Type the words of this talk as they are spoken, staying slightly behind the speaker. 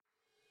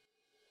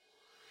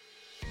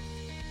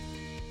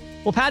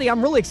Well, Patty,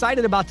 I'm really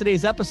excited about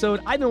today's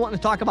episode. I've been wanting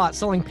to talk about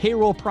selling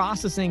payroll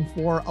processing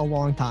for a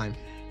long time.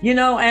 You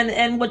know,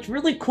 and what's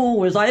really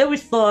cool is I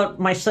always thought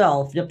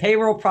myself, the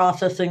payroll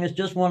processing is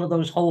just one of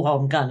those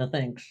ho-hum kind of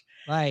things.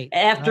 Right.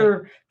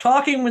 After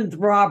talking with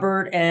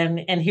Robert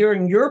and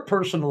hearing your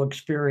personal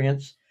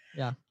experience,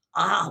 Yeah.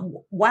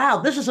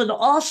 Wow, this is an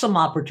awesome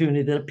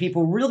opportunity that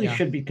people really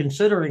should be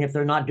considering if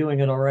they're not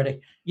doing it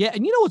already. Yeah.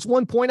 And you know, what's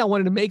one point I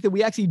wanted to make that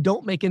we actually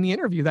don't make in the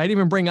interview that I didn't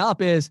even bring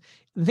up is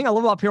the thing I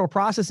love about payroll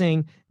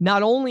processing.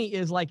 Not only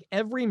is like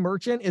every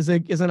merchant is a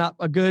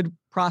good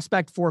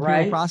prospect for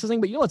payroll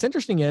processing, but you know, what's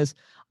interesting is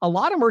a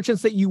lot of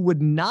merchants that you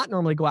would not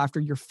normally go after,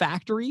 your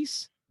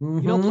factories,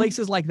 you know,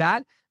 places like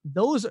that,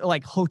 those are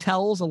like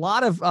hotels, a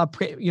lot of,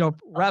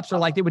 reps are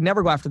like, they would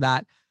never go after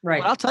that.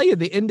 Right. But I'll tell you,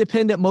 the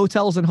independent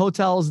motels and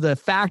hotels, the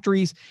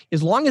factories,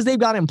 as long as they've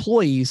got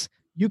employees,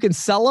 you can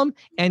sell them.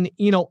 And,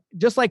 you know,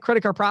 just like credit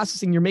card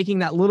processing, you're making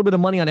that little bit of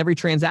money on every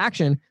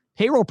transaction.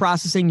 Payroll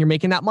processing, you're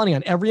making that money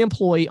on every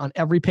employee, on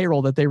every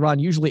payroll that they run,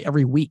 usually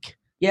every week.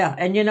 Yeah.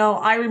 And, you know,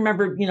 I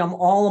remember, you know,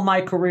 all of my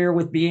career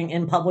with being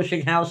in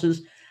publishing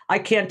houses, I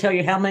can't tell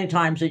you how many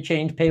times they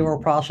changed payroll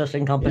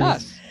processing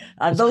companies.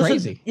 Yes. Those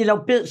crazy. are, you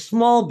know,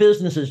 small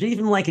businesses,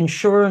 even like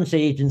insurance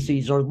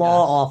agencies or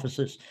law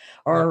offices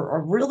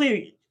are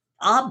really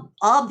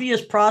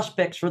obvious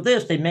prospects for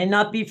this. They may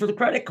not be for the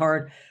credit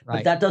card,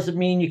 but that doesn't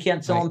mean you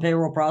can't sell them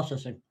payroll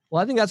processing.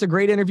 Well, I think that's a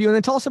great interview. And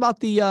then tell us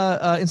about the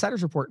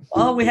Insiders Report.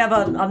 Oh, we have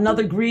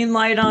another green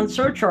light on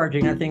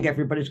surcharging. I think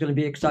everybody's going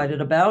to be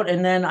excited about.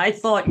 And then I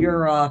thought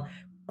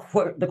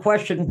the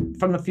question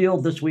from the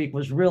field this week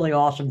was really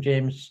awesome,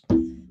 James.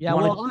 Yeah,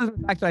 well, other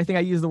than the fact that I think I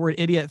used the word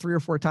idiot 3 or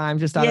 4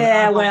 times just out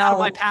of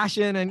my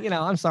passion, and you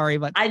know, I'm sorry,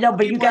 but I know,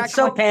 but you got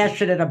so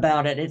passionate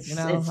about it.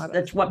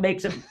 It's what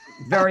makes it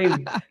very,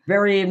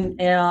 very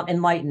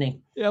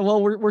enlightening. Yeah,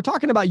 well, we're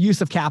talking about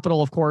use of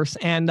capital, of course,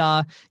 and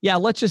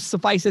let's just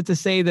suffice it to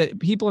say that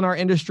people in our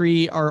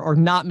industry are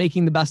not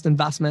making the best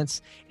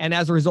investments, and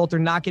as a result, they're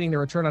not getting the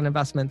return on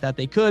investment that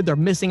they could. They're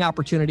missing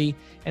opportunity,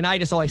 and I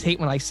just always hate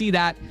when I see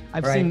that.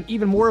 I've seen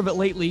even more of it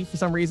lately. For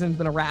some reason,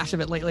 been a rash of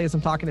it lately as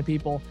I'm talking to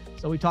people.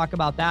 So we talk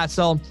about that.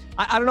 So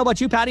I don't know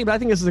about you, Patty, but I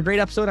think this is a great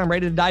episode. I'm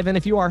ready to dive in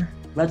if you are.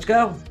 Let's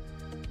go.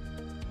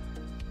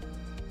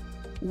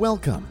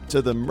 Welcome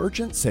to the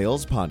Merchant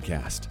Sales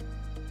Podcast.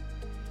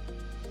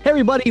 Hey,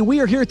 everybody. We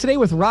are here today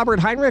with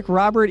Robert Heinrich.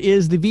 Robert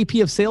is the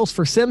VP of Sales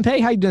for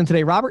SimPay. How you doing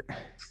today, Robert?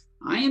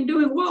 I am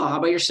doing well. How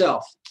about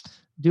yourself?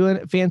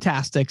 Doing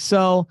fantastic.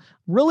 So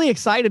really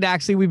excited,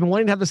 actually. We've been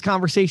wanting to have this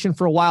conversation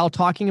for a while,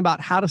 talking about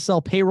how to sell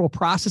payroll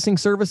processing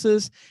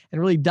services and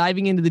really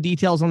diving into the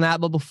details on that.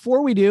 But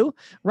before we do,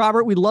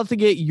 Robert, we'd love to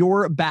get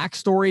your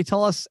backstory.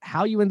 Tell us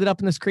how you ended up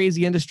in this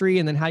crazy industry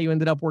and then how you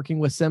ended up working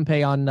with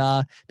SimPay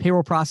on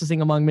payroll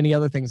processing, among many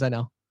other things I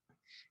know.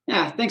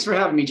 Yeah, thanks for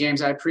having me,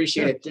 James. I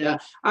appreciate it.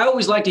 I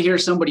always like to hear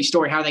somebody's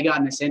story, how they got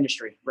in this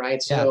industry,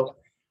 right? So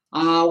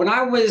when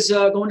I was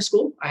going to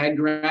school, I had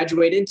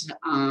graduated,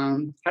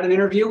 had an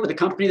interview with a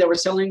company that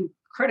was selling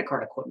credit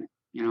card equipment,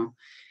 you know,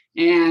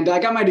 and I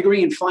got my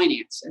degree in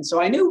finance. And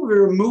so I knew we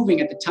were moving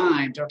at the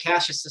time to a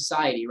cashless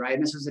society, right?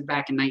 And this was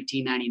back in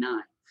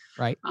 1999.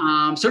 Right.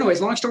 So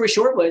anyways, long story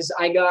short was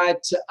I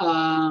got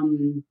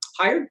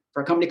hired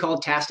for a company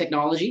called TAS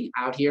Technology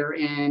out here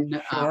in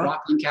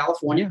Rockland,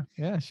 California.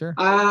 Yeah, sure.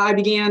 I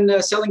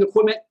began selling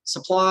equipment,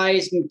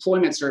 supplies, and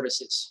employment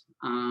services.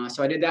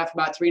 So I did that for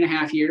about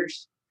 3.5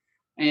 years.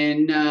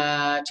 In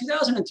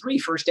 2003,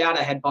 First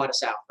Data had bought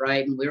us out,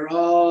 right? And we were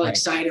all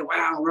excited.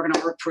 Wow, we're going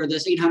to work for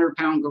this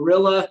 800-pound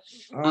gorilla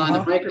on the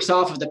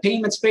Microsoft of the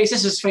payment space.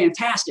 This is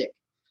fantastic.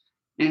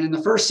 And in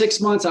the first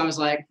 6 months, I was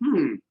like,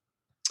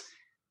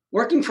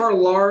 working for a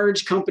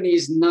large company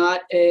is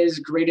not as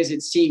great as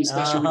it seems,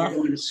 especially when you're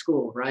going to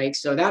school, right?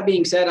 So that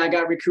being said, I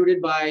got recruited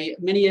by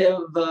many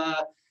of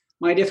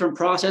my different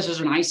processors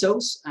and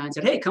ISOs and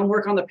said, hey, come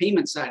work on the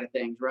payment side of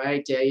things,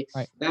 right?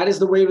 That is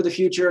the wave of the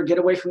future. Get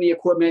away from the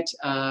equipment,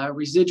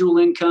 residual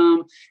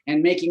income,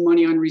 and making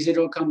money on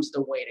residual income is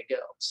the way to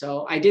go.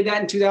 So I did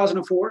that in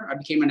 2004. I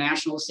became a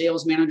national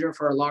sales manager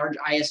for a large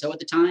ISO at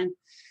the time.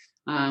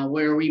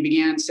 Where we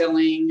began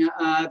selling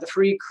the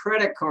free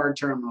credit card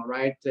terminal,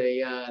 right?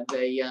 They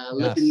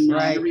lived in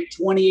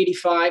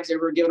 2085s. They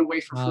were given away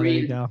for free.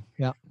 There you go.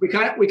 Yeah. We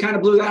kind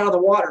of blew that out of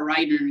the water,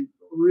 right? And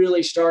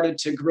really started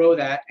to grow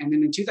that. And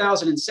then in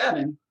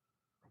 2007,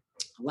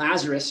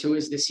 Lazarus, who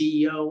is the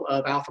CEO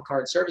of Alpha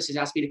Card Services,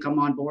 asked me to come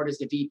on board as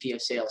the VP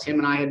of Sales. Him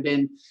and I had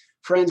been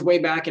friends way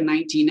back in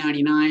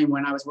 1999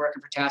 when I was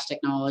working for TAS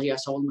Technology. I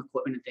sold them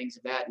equipment and things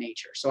of that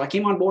nature. So I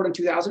came on board in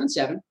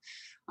 2007.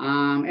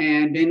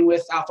 And been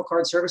with Alpha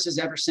Card Services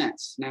ever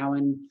since. Now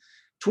in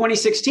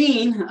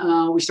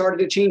 2016, we started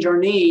to change our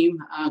name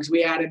because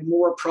we added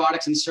more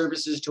products and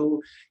services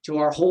to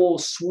our whole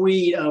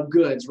suite of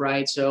goods,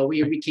 right? So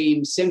we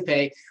became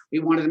SimPay. We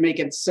wanted to make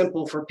it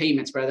simple for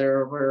payments,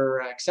 whether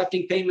we're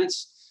accepting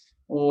payments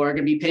or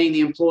going to be paying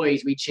the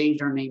employees. We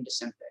changed our name to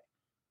SimPay.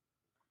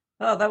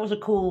 Oh, that was a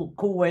cool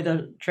way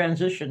to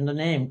transition the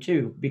name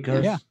too,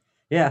 because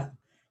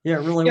Yeah,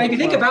 really. Yeah, if you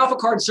think of Alpha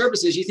Card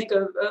Services, you think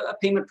of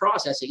payment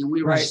processing, and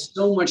we were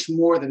so much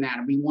more than that.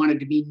 And we wanted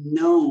to be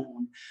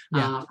known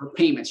for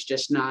payments,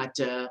 just not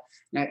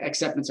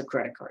acceptance of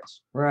credit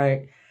cards.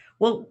 Right.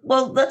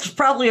 Well, that's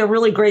probably a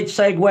really great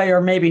segue, or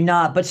maybe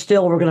not, but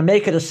still, we're going to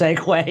make it a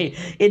segue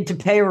into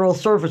payroll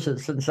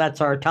services, since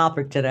that's our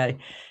topic today.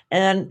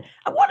 And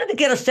I wanted to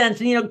get a sense,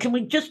 can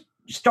we just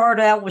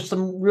start out with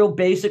some real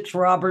basics,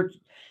 Robert,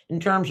 in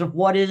terms of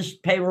what is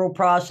payroll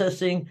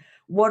processing,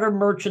 what are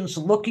merchants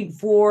looking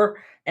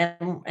for,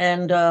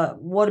 and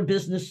what are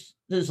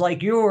businesses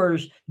like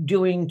yours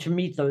doing to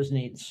meet those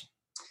needs?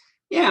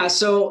 Yeah,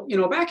 so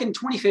back in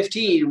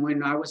 2015,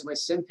 when I was with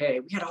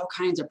SimPay, we had all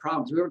kinds of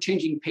problems. We were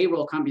changing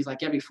payroll companies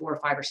like every 4 or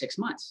 5 or 6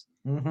 months.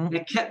 And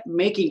it kept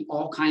making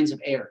all kinds of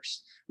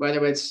errors,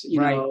 whether it's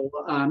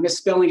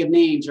misspelling of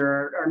names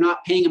or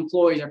not paying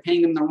employees or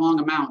paying them the wrong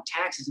amount,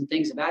 taxes and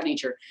things of that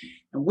nature.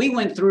 And we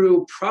went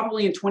through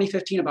probably in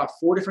 2015 about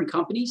 4 different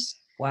companies.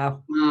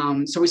 Wow.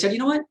 So we said, you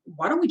know what?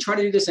 Why don't we try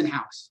to do this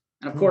in-house?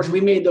 And of course,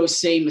 we made those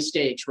same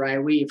mistakes,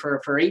 right? We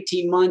for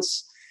 18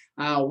 months.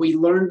 We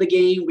learned the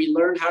game. We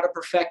learned how to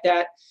perfect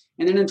that.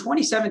 And then in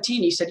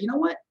 2017, he said, you know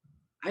what?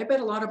 I bet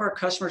a lot of our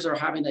customers are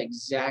having the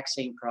exact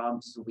same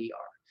problems as we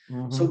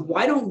are. So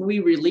why don't we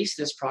release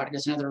this product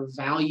as another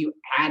value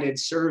added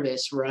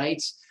service, right?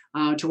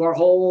 To our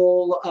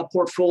whole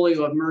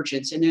portfolio of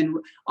merchants, and then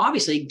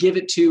obviously give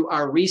it to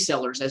our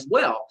resellers as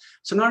well.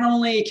 So not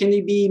only can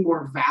they be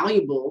more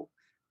valuable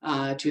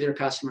to their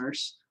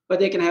customers, but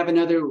they can have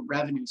another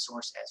revenue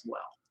source as well.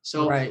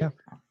 So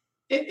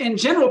in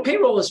general,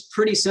 payroll is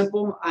pretty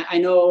simple. I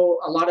know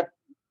a lot of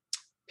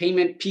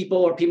payment people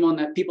or people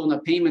in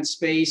the payment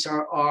space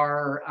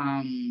are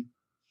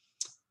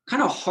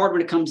kind of hard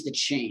when it comes to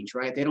change,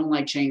 right? They don't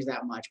like change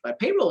that much, but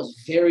payroll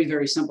is very,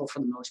 very simple for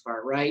the most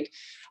part, right?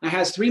 It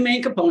has 3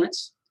 main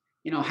components.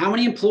 How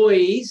many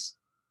employees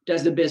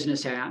does the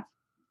business have?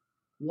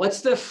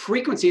 What's the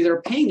frequency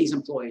they're paying these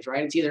employees,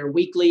 right? It's either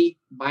weekly,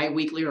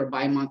 bi-weekly, or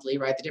bi-monthly,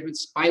 right? The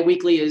difference,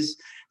 bi-weekly is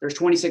there's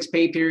 26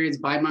 pay periods,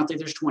 bi-monthly,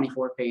 there's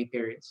 24 pay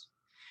periods.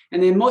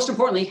 And then most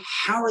importantly,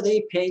 how are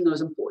they paying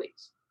those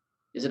employees?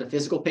 Is it a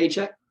physical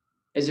paycheck?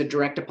 Is it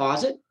direct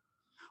deposit?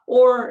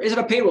 Or is it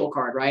a payroll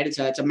card, right? It's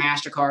a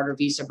MasterCard or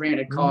Visa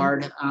branded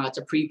card. It's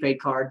a prepaid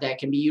card that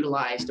can be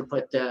utilized to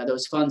put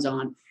those funds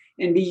on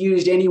and be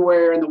used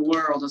anywhere in the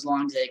world as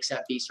long as they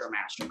accept Visa or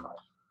MasterCard.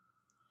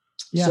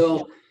 Yeah.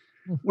 So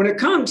when it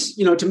comes,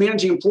 to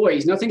managing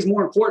employees, nothing's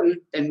more important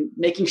than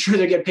making sure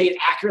they get paid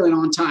accurately and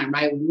on time,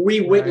 right?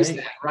 We witnessed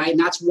that, right? And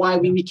that's why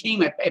we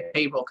became a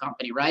payroll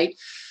company, right?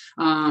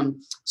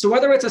 So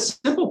whether it's a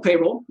simple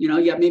payroll,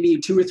 you have maybe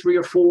 2 or 3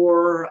 or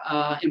 4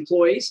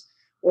 employees,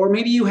 or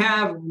maybe you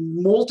have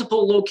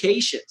multiple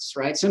locations,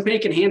 right?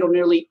 SimPay can handle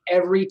nearly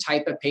every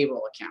type of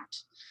payroll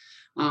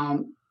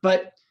account.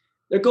 But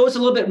there goes a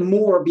little bit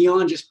more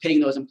beyond just paying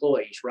those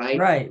employees, right?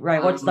 Right.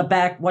 What's in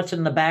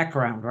the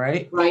background,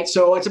 right? Right.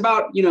 So it's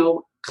about,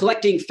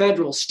 collecting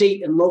federal,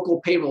 state, and local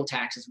payroll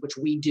taxes, which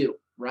we do,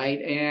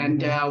 right?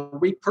 And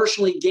we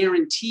personally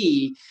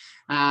guarantee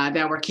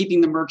that we're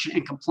keeping the merchant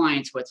in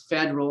compliance with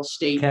federal,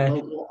 state,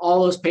 local,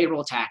 all those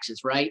payroll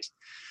taxes, right?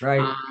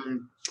 Right.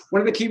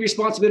 One of the key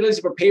responsibilities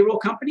of a payroll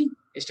company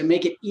is to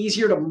make it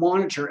easier to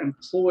monitor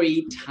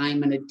employee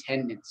time and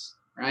attendance,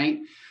 right?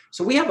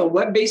 So we have a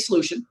web-based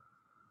solution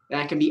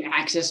that can be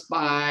accessed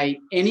by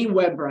any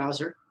web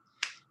browser.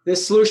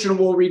 This solution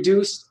will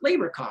reduce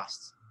labor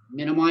costs,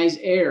 minimize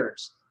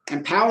errors,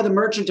 empower the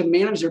merchant to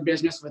manage their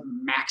business with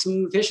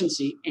maximum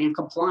efficiency and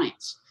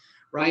compliance,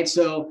 right?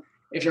 So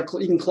if you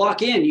can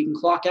clock in, you can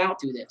clock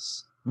out through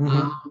this.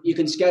 You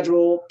can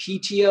schedule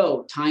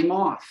PTO, time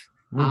off.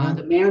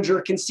 The manager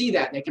can see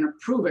that. They can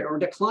approve it or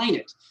decline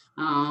it.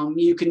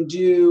 You can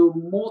do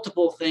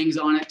multiple things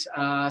on it,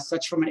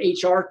 such from an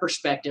HR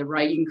perspective,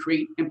 right? You can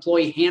create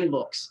employee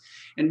handbooks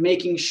and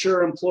making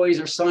sure employees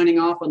are signing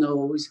off on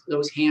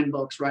those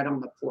handbooks right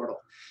on the portal.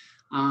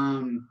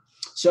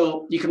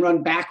 So you can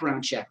run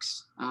background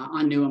checks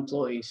on new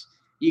employees.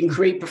 You can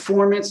create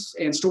performance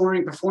and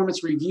storing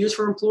performance reviews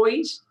for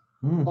employees,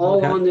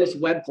 all on this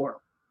web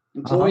portal.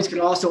 Employees can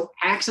also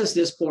access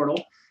this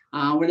portal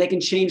where they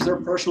can change their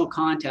personal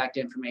contact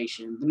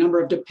information, the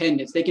number of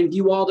dependents. They can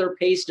view all their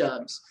pay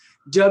stubs,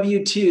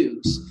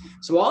 W-2s.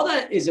 So all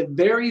that is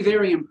very,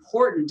 very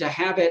important to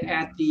have it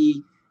at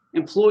the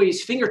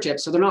employee's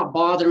fingertips, so they're not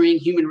bothering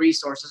human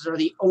resources or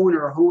the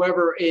owner or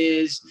whoever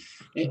is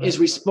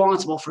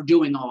responsible for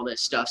doing all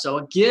this stuff. So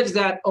it gives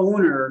that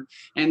owner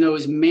and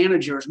those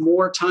managers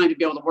more time to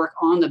be able to work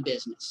on the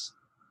business.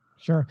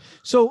 Sure.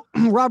 So,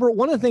 Robert,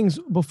 one of the things,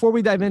 before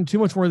we dive into too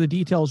much more of the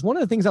details, one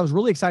of the things I was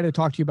really excited to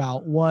talk to you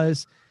about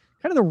was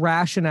kind of the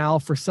rationale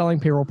for selling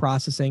payroll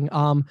processing.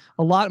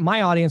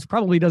 My audience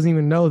probably doesn't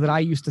even know that I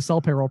used to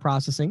sell payroll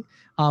processing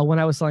when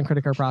I was selling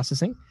credit card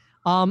processing.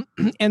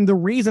 And the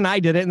reason I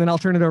did it, and then I'll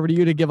turn it over to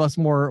you to give us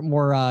more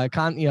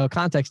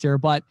context here.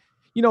 But,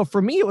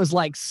 for me, it was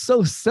like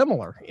so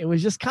similar. It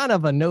was just kind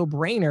of a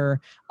no-brainer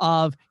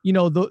of,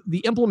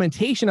 the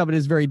implementation of it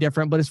is very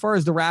different. But as far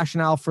as the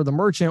rationale for the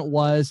merchant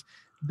was,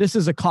 this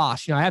is a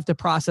cost. I have to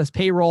process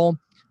payroll.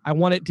 I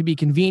want it to be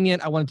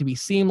convenient. I want it to be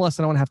seamless.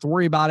 I don't want to have to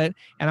worry about it.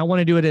 And I want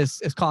to do it as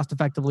cost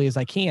effectively as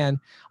I can.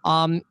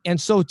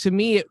 And so to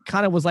me, it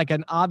kind of was like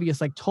an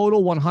obvious, like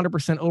total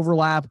 100%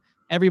 overlap.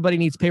 Everybody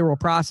needs payroll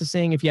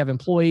processing if you have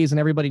employees, and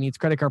everybody needs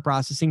credit card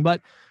processing.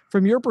 But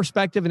from your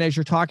perspective, and as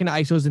you're talking to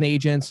ISOs and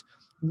agents,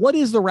 what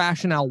is the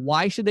rationale?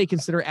 Why should they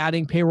consider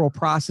adding payroll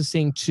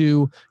processing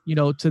to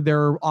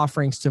their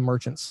offerings to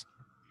merchants?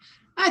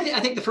 I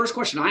think the first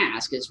question I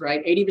ask is,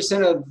 right,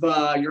 80%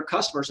 of your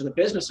customers are the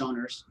business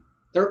owners.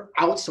 They're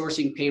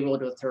outsourcing payroll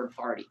to a third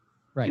party.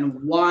 Right.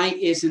 And why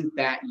isn't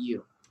that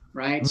you,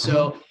 right? Mm-hmm.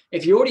 So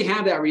if you already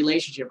have that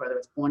relationship, whether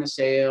it's point of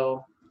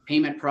sale,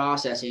 payment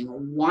processing,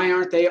 why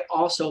aren't they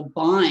also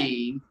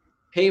buying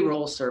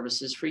payroll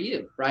services for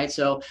you, right?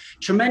 So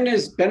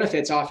tremendous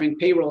benefits offering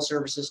payroll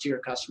services to your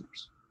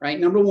customers, right?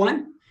 Number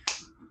one,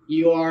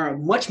 you are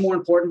much more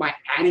important by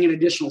adding an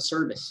additional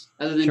service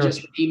other than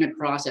just payment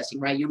processing,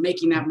 right? You're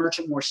making that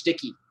merchant more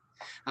sticky.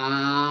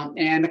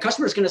 And the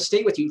customer is going to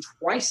stay with you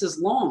twice as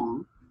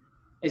long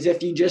as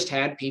if you just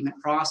had payment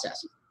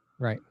processing.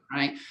 Right.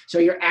 So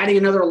you're adding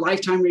another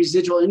lifetime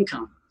residual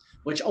income,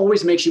 which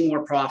always makes you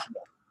more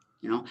profitable.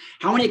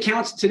 How many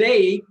accounts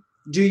today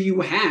do you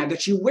have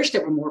that you wish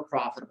that were more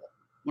profitable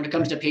when it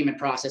comes to payment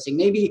processing?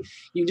 Maybe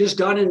you just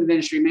got into the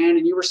industry, man,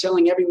 and you were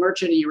selling every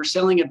merchant and you were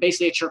selling it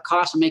basically at your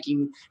cost and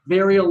making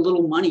very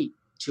little money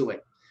to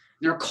it.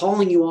 And they're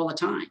calling you all the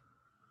time.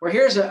 Or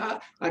here's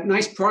a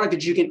nice product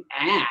that you can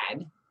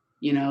add,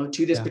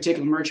 to this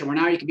particular merchant where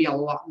now you can be a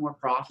lot more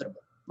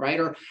profitable, right?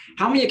 Or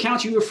how many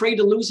accounts are you afraid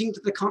of losing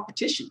to the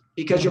competition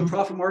because your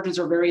profit margins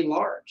are very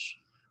large?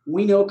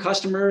 We know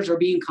customers are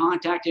being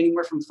contacted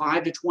anywhere from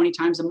 5 to 20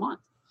 times a month.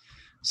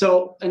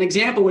 So an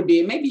example would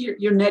be maybe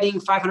you're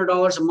netting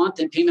 $500 a month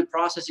in payment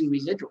processing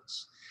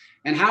residuals.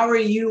 And how are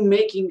you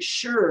making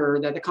sure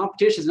that the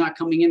competition is not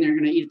coming in there and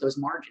going to eat at those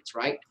margins,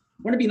 right?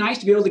 Wouldn't it be nice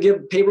to be able to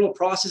give payroll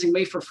processing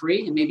away for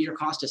free and maybe your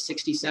cost is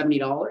 $60,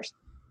 $70?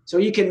 So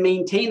you can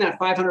maintain that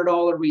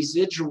 $500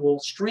 residual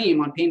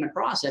stream on payment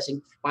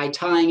processing by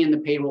tying in the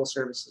payroll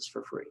services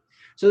for free.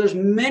 So there's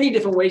many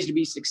different ways to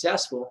be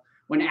successful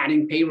when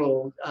adding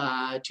payroll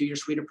to your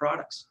suite of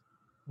products.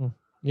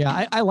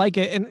 Yeah, I like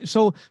it. And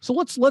so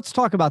let's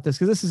talk about this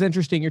because this is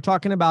interesting. You're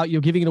talking about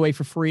giving it away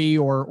for free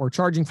or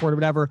charging for it or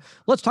whatever.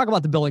 Let's talk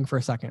about the billing for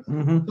a second.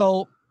 Mm-hmm.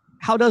 So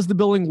how does the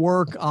billing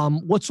work?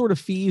 What sort of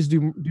fees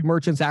do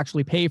merchants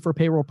actually pay for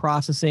payroll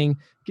processing?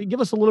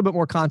 Give us a little bit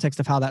more context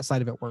of how that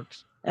side of it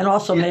works. And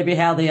also maybe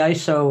how the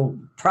ISO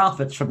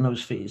profits from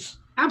those fees.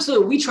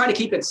 Absolutely. We try to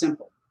keep it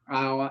simple.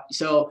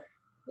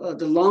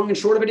 The long and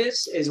short of it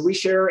is we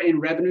share in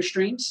revenue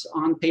streams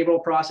on payroll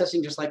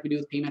processing, just like we do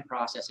with payment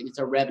processing. It's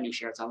a revenue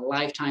share. It's a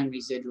lifetime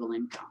residual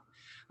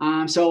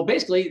income. So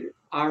basically,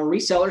 our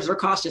resellers, their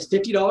cost is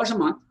 $50 a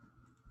month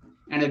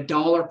and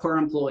 $1 per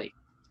employee.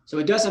 So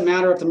it doesn't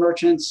matter if the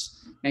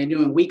merchants are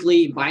doing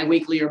weekly,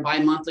 bi-weekly, or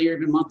bi-monthly, or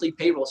even monthly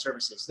payroll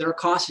services. Their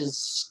cost is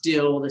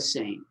still the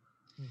same.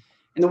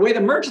 And the way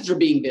the merchants are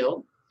being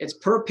billed, it's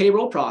per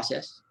payroll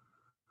process,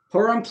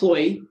 per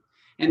employee,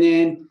 and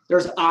then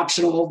there's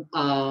optional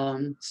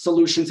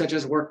solutions such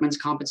as workman's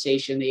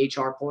compensation, the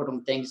HR portal,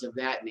 and things of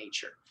that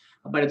nature.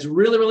 But it's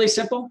really, really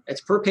simple.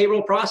 It's per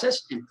payroll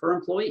process and per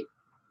employee.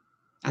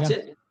 That's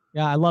it.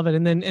 Yeah, I love it.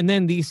 And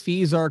then these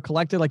fees are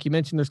collected, like you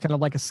mentioned, there's kind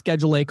of like a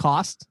Schedule A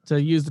cost, to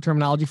use the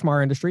terminology from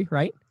our industry,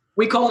 right?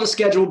 We call it a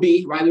Schedule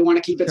B, right? We want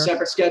to keep it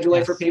separate. Schedule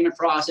A for payment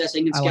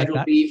processing and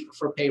Schedule B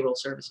for payroll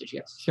services.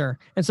 Yes. Sure.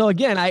 And so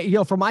again,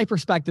 from my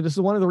perspective, this is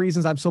one of the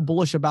reasons I'm so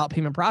bullish about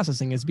payment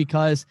processing is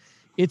because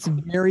it's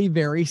very,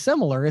 very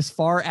similar as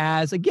far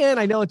as, again,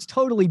 I know it's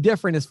totally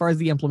different as far as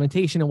the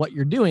implementation and what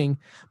you're doing,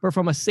 but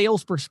from a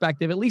sales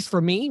perspective, at least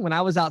for me, when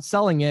I was out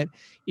selling it,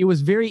 it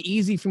was very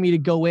easy for me to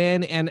go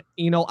in and,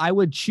 I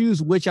would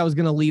choose which I was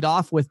going to lead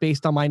off with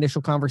based on my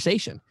initial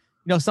conversation.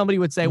 Somebody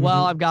would say,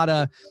 well, I've got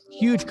a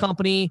huge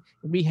company.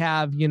 We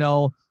have,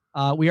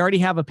 we already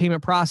have a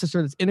payment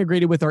processor that's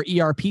integrated with our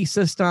ERP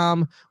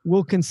system.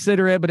 We'll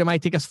consider it, but it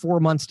might take us 4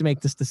 months to make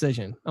this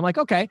decision. I'm like,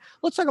 okay,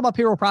 let's talk about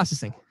payroll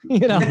processing.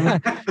 Why?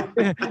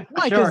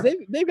 Because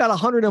they've got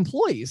 100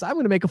 employees. I'm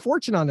going to make a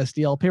fortune on this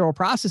deal, payroll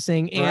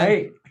processing.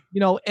 And,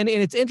 and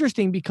it's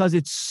interesting because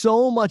it's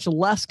so much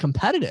less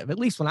competitive. At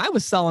least when I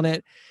was selling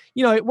it,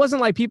 it wasn't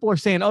like people are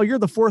saying, oh, you're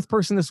the fourth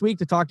person this week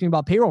to talk to me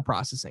about payroll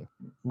processing.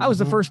 I was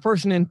the first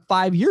person in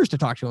 5 years to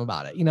talk to him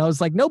about it.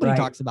 It's like nobody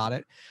talks about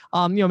it.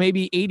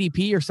 Maybe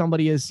ADP or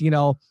somebody is,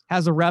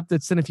 has a rep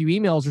that sent a few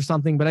emails or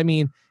something. But I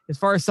mean, as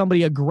far as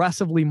somebody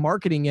aggressively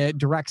marketing it,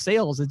 direct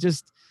sales, it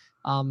just,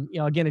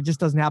 again, it just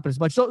doesn't happen as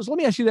much. So let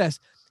me ask you this,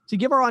 to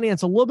give our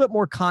audience a little bit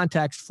more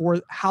context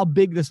for how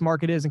big this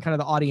market is and kind of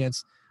the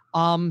audience.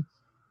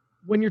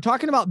 When you're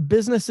talking about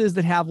businesses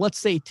that have, let's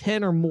say,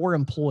 10 or more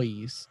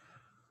employees,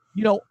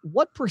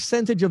 what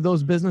percentage of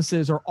those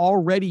businesses are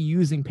already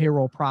using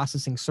payroll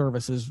processing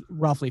services,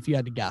 roughly, if you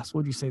had to guess? What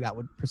would you say that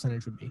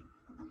percentage would be?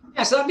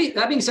 Yeah, so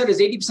that being said,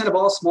 is 80% of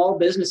all small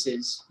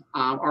businesses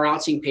are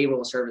outsourcing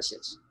payroll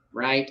services,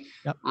 right?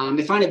 Yep.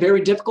 They find it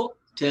very difficult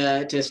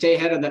to stay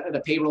ahead of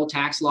the payroll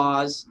tax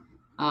laws.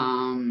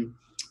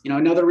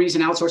 Another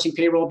reason outsourcing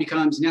payroll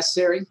becomes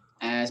necessary,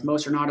 as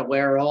most are not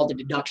aware, are all the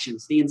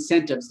deductions, the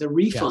incentives, the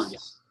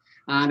refunds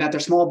that their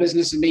small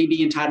businesses may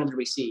be entitled to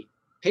receive.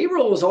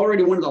 Payroll is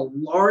already one of the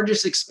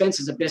largest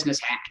expenses a business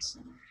has,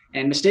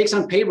 and mistakes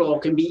on payroll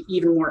can be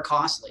even more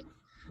costly.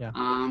 Yeah.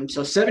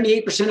 So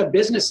 78% of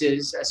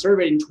businesses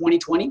surveyed in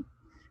 2020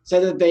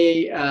 said that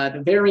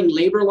the varying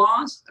labor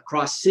laws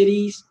across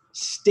cities,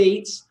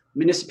 states,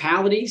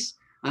 municipalities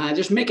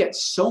just make it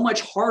so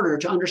much harder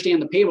to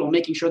understand the payroll,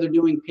 making sure they're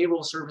doing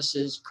payroll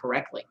services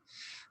correctly.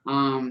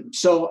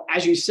 So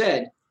as you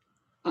said,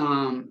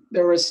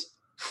 there was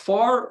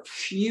far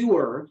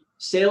fewer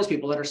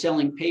salespeople that are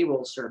selling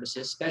payroll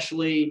services,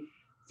 especially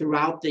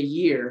throughout the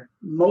year.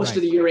 Most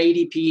of your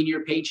ADP and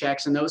your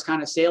Paychex and those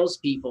kind of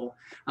salespeople,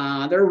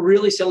 they're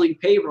really selling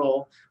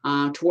payroll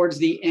towards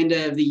the end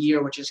of the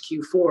year, which is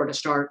Q4, to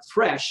start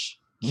fresh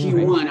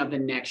Q1 of the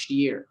next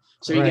year.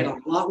 So you get a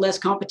lot less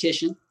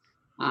competition.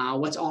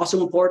 What's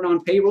also important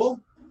on payroll,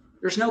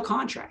 there's no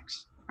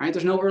contracts, right?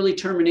 There's no early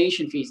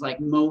termination fees like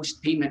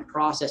most payment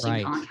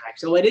processing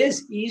contracts. So it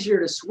is easier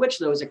to switch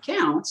those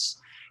accounts.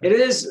 It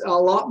is a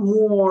lot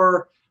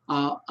more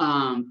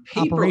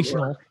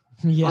operational.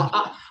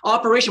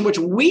 Operation, which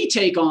we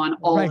take on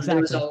all of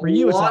exactly. There's For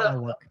you, a lot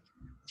of work.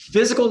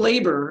 Physical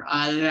labor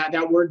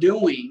that we're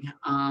doing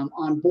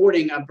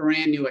onboarding a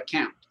brand new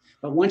account.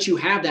 But once you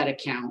have that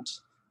account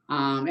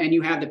and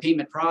you have the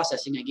payment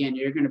processing, again,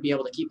 you're going to be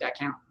able to keep that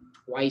account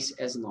twice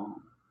as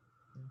long.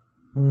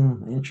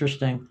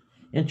 Interesting.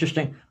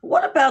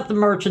 What about the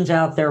merchants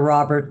out there,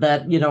 Robert,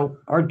 that,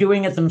 are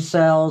doing it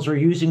themselves or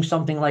using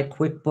something like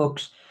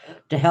QuickBooks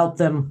to help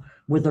them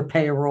with their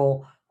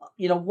payroll?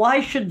 Why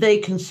should they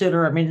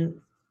consider? I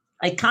mean,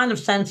 I kind of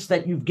sense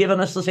that you've given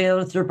us this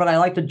answer, but I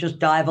like to just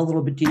dive a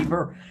little bit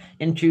deeper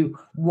into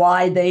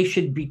why they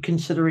should be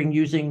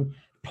considering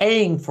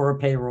paying for a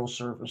payroll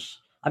service.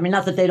 I mean,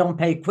 not that they don't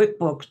pay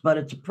QuickBooks, but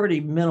it's a pretty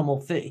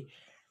minimal fee.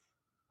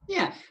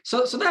 Yeah.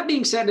 So that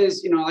being said,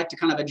 I like to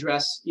kind of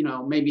address,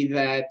 maybe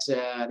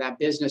that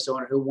business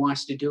owner who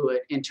wants to do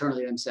it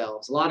internally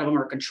themselves. A lot of them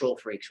are control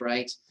freaks,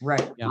 right?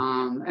 Right. Yeah.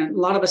 And a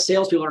lot of us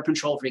salespeople are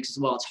control freaks as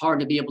well. It's hard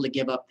to be able to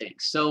give up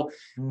things. So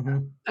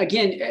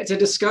again, it's a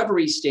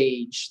discovery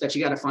stage that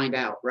you got to find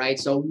out, right?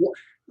 So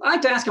I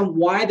like to ask them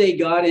why they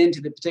got into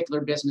the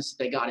particular business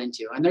that they got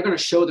into, and they're going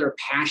to show their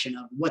passion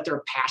of what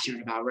they're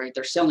passionate about, right?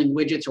 They're selling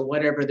widgets or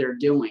whatever they're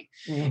doing,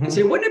 and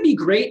say, wouldn't it be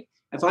great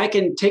if I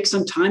can take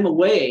some time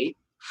away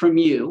from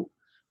you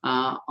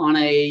on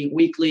a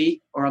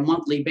weekly or a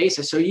monthly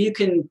basis so you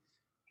can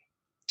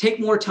take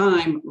more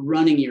time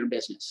running your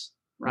business,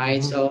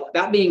 right? So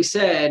that being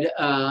said,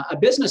 a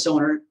business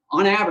owner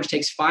on average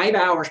takes 5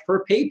 hours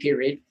per pay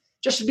period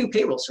just to do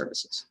payroll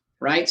services,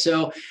 right?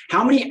 So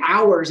how many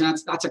hours, and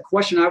that's a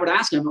question I would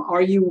ask them,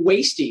 are you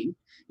wasting,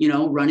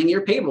 running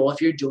your payroll if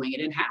you're doing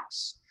it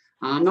in-house?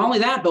 Not only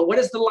that, but what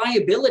is the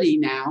liability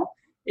now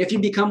if you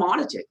become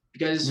audited?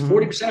 Because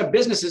 40% of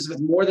businesses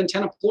with more than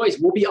 10 employees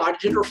will be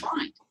audited or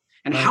fined.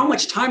 And how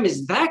much time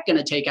is that going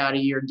to take out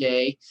of your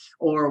day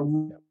or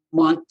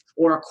month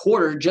or a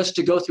quarter just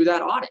to go through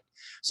that audit?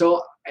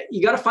 So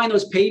you got to find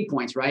those pain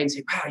points, right? And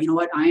say, wow, you know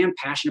what? I am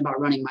passionate about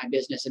running my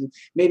business, and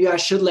maybe I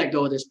should let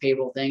go of this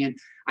payroll thing, and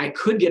I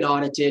could get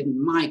audited. And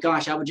my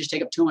gosh, I would just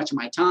take up too much of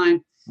my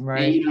time.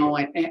 Right.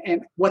 And,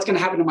 and what's going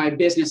to happen to my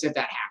business if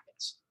that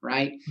happens,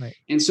 right?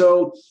 And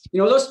so,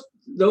 those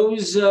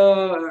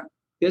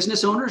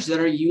business owners that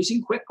are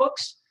using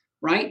QuickBooks,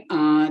 right?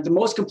 The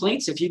most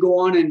complaints, if you go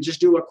on and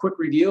just do a quick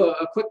review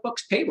of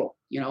QuickBooks payroll,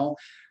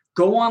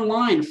 go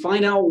online,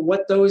 find out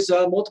what those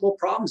multiple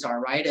problems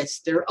are, right? It's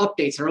their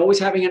updates. They're always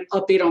having an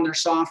update on their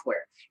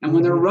software. And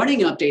when they're running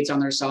updates on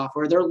their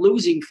software, they're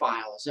losing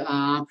files.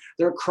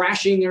 They're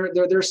crashing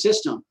their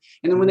system.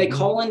 And then when they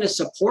call into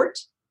support,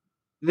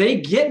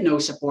 they get no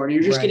support. And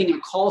you're just getting a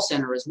call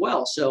center as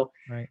well. So,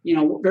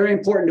 very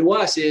important to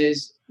us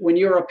is when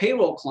you're a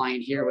payroll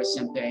client here with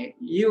SimPay,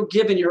 you're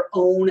given your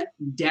own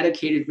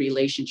dedicated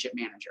relationship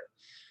manager.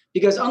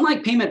 Because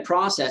unlike payment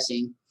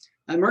processing,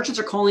 merchants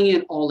are calling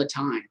in all the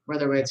time,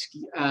 whether it's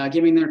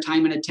giving their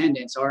time and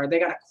attendance, or they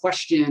got a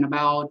question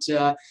about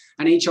an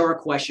HR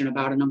question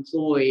about an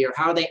employee, or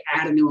how they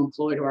add a new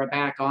employee to our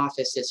back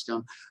office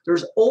system.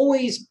 There's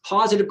always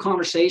positive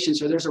conversations,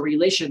 so there's a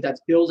relationship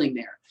that's building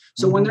there.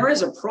 So when there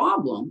is a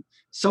problem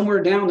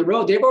somewhere down the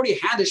road, they've already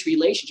had this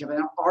relationship,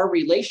 and our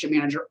relationship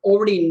manager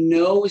already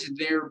knows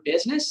their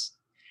business.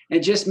 And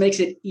it just makes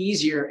it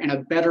easier and a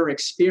better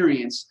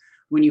experience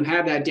when you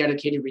have that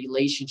dedicated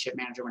relationship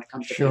manager when it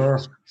comes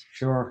to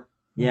Sure.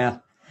 Yeah.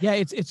 Yeah,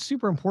 it's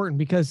super important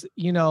because,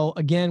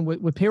 again,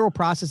 with payroll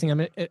processing, I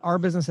mean, our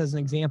business as an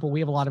example,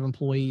 we have a lot of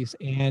employees,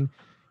 and,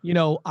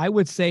 I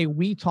would say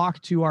we talk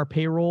to our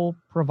payroll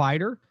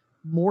provider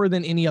more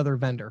than any other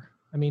vendor.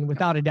 I mean,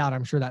 without a doubt,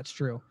 I'm sure that's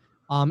true.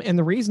 And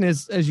the reason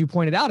is, as you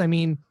pointed out, I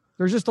mean,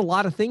 there's just a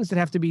lot of things that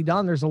have to be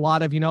done. There's a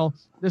lot of,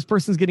 this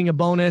person's getting a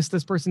bonus.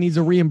 This person needs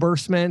a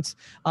reimbursement.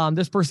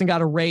 This person got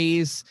a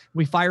raise.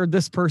 We fired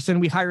this person.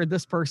 We hired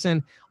this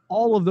person.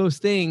 all of those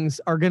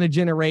things are going to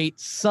generate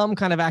some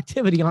kind of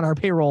activity on our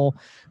payroll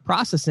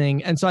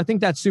processing. And so I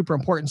think that's super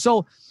important.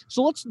 So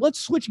let's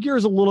switch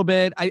gears a little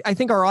bit. I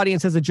think our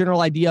audience has a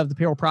general idea of the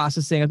payroll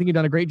processing. I think you've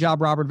done a great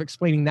job, Robert, of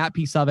explaining that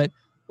piece of it.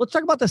 Let's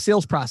talk about the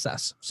sales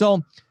process.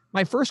 So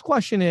my first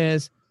question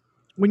is,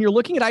 when you're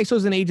looking at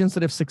ISOs and agents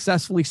that have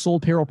successfully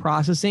sold payroll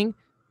processing,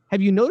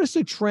 have you noticed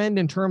a trend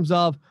in terms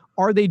of,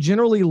 are they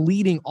generally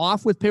leading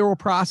off with payroll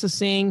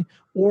processing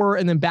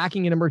and then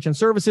backing into merchant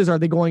services? Are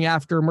they going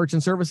after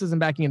merchant services and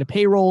backing into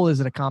payroll? Is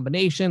it a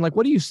combination? Like,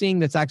 what are you seeing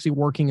that's actually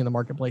working in the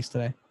marketplace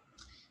today?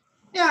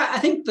 Yeah, I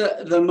think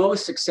the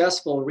most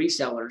successful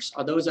resellers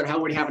are those that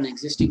already have an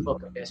existing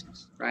book of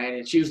business, right?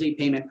 It's usually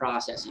payment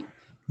processing.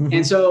 Mm-hmm.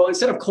 And so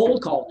instead of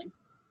cold calling,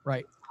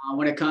 right,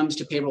 when it comes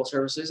to payroll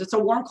services, it's a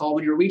warm call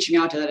when you're reaching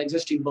out to that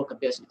existing book of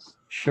business.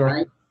 Sure.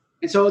 Right?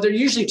 And so there are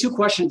usually two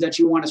questions that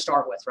you want to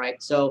start with,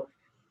 right? So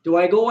do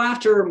I go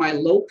after my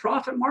low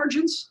profit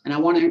margins and I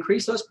want to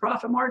increase those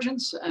profit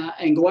margins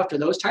and go after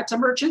those types of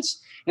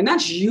merchants? And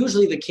that's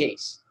usually the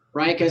case,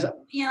 right? Because,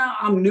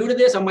 I'm new to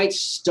this. I might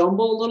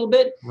stumble a little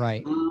bit.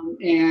 Right.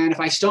 And if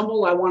I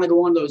stumble, I want to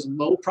go on those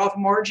low profit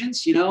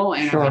margins, and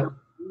sure. I don't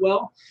do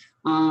well.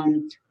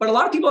 But a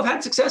lot of people have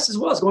had success as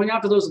well as going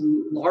after those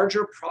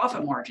larger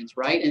profit margins,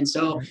 right? And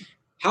so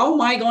how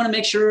am I going to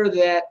make sure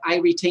that I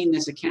retain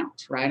this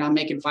account, right? I'm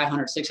making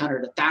 $500,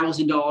 $600,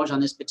 $1,000 on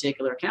this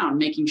particular account,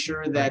 making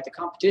sure that the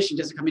competition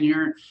doesn't come in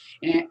here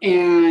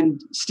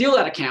and steal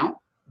that account,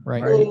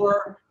 right,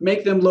 or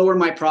make them lower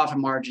my profit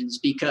margins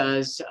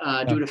because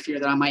due to fear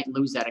that I might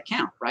lose that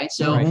account, right?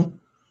 So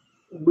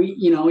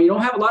you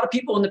don't have a lot of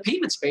people in the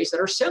payment space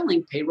that are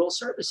selling payroll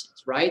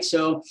services, right?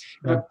 So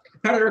a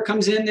competitor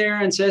comes in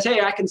there and says, hey,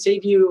 I can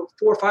save you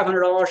 $400 or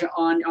 $500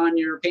 on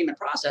your payment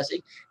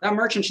processing. That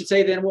merchant should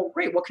say then, well,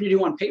 great, what can you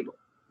do on payroll?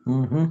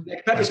 Mm-hmm. The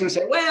competitor's going to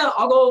say, well,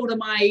 I'll go to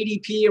my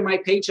ADP or my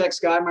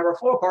Paychex guy, my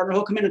referral partner,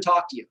 he'll come in and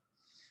talk to you.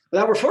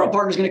 But that referral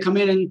partner is going to come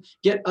in and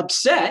get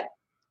upset,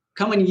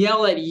 come and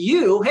yell at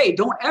you, hey,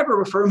 don't ever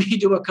refer me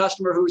to a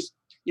customer who's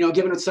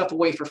giving stuff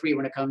away for free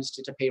when it comes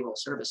to payroll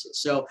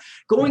services. So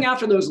going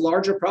after those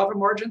larger profit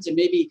margins and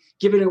maybe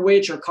giving it away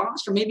at your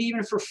cost or maybe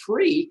even for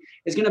free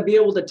is going to be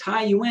able to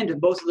tie you into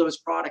both of those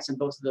products and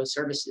both of those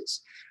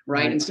services,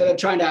 right? Instead of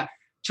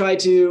try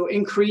to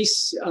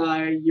increase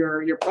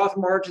your profit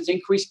margins,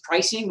 increase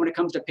pricing when it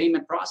comes to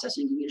payment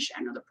processing, you just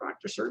add another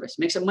product or service. It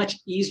makes it much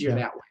easier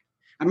that way.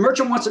 A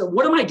merchant wants to,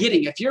 what am I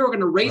getting? If you're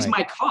going to raise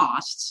my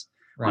costs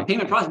on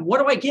payment processing, what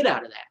do I get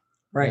out of that?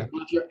 Right.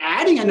 If you're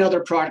adding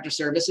another product or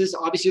services,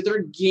 obviously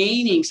they're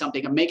gaining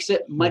something. It makes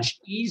it much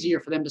easier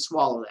for them to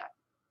swallow that.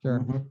 Sure.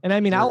 Mm-hmm. And I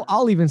mean,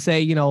 I'll even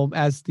say,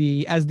 as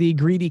the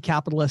greedy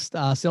capitalist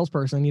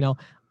salesperson,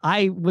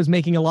 I was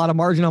making a lot of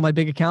margin on my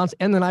big accounts,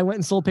 and then I went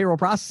and sold payroll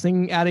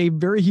processing at a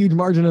very huge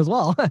margin as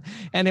well,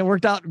 and it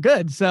worked out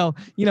good. So,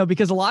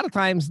 because a lot of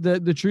times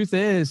the truth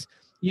is,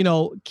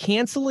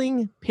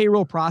 canceling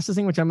payroll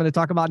processing, which I'm going to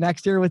talk about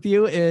next year with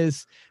you,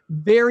 is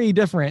very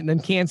different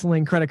than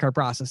canceling credit card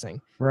processing.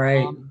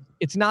 Right.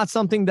 It's not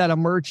something that a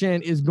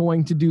merchant is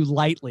going to do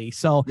lightly.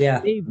 So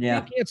they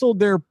canceled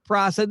their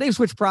process. They've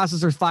switched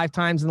processors 5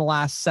 times in the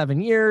last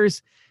 7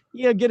 years.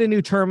 Get a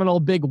new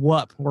terminal, big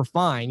whoop, we're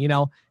fine.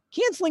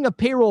 Canceling a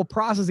payroll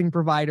processing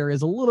provider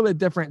is a little bit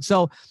different.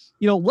 So,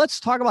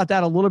 let's talk about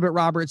that a little bit,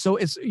 Robert. So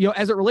it's,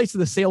 as it relates to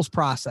the sales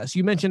process,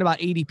 you mentioned about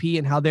ADP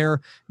and how they're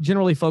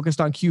generally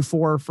focused on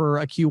Q4 for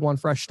a Q1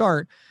 fresh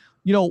start.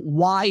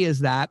 Why is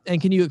that?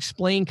 And can you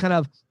explain kind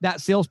of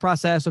that sales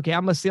process? Okay,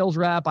 I'm a sales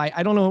rep.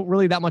 I don't know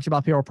really that much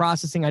about payroll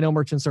processing. I know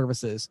merchant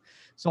services.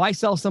 So I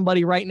sell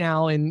somebody right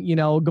now and,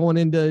 going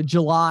into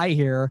July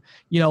here,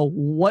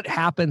 what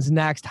happens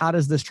next? How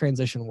does this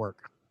transition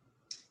work?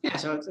 Yeah,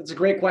 so it's a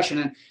great question.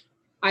 And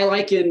I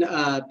liken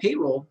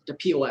payroll to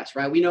POS,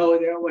 right? We know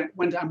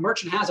when a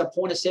merchant has a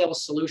point of sale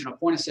solution, a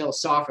point of sale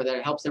software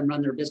that helps them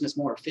run their business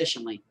more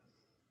efficiently,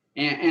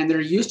 and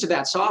they're used to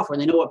that software,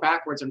 and they know it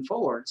backwards and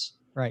forwards,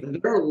 right?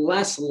 They're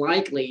less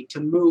likely to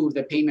move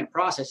the payment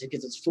process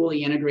because it's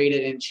fully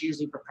integrated and it's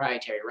usually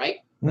proprietary, right?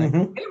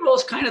 Mm-hmm. Payroll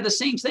is kind of the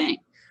same thing,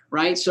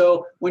 right?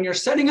 So when you're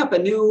setting up a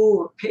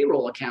new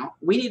payroll account,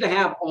 we need to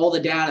have all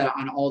the data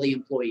on all the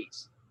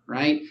employees,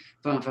 right?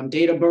 From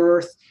date of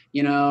birth,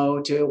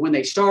 to when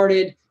they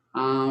started.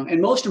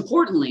 And most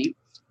importantly,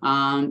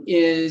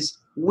 is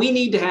we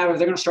need to have, if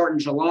they're going to start in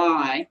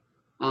July,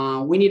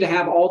 we need to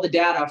have all the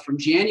data from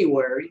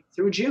January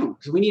through June,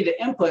 because we need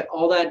to input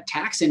all that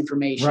tax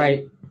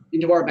information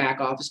into our back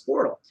office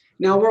portal.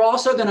 Now, we're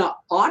also going to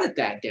audit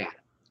that data.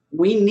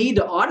 We need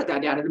to audit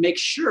that data to make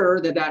sure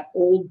that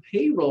old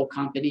payroll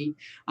company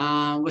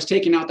was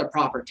taking out the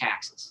proper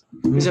taxes.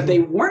 Because if they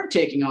weren't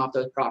taking off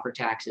those proper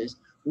taxes,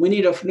 we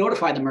need to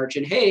notify the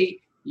merchant, hey,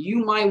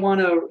 you might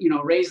want to,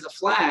 raise the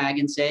flag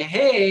and say,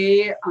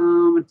 hey,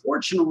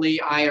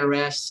 unfortunately,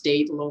 IRS,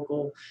 state,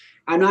 local,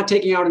 I'm not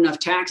taking out enough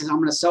taxes. I'm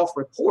going to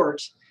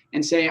self-report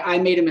and say, I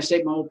made a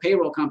mistake, my old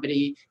payroll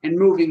company, and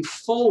moving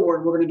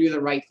forward, we're going to do the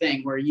right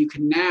thing, where you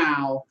can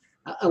now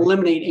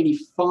eliminate any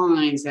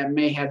fines that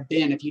may have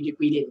been if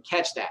we didn't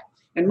catch that.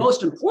 And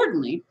most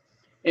importantly,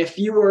 if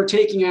you were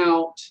taking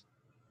out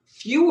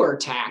fewer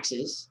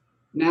taxes,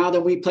 now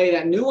that we pay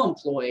that new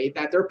employee,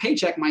 that their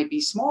paycheck might be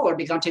smaller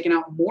because I'm taking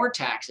out more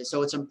taxes.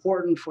 So it's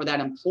important for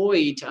that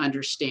employee to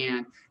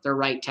understand their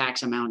right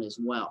tax amount as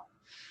well.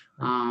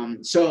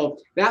 So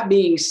that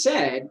being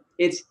said,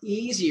 it's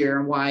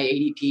easier why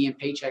ADP and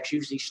Paychex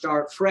usually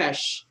start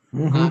fresh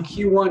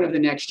Q1 of the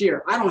next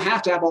year. I don't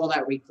have to have all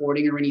that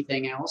reporting or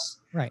anything else.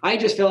 Right. I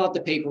just fill out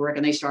the paperwork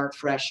and they start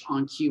fresh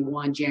on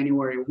Q1,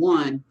 January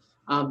 1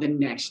 of the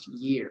next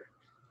year.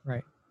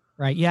 Right.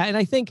 Right. Yeah. And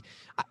I think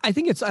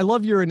I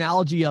love your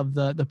analogy of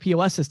the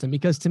POS system,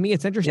 because to me,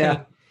 it's interesting.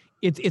 Yeah.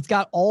 It's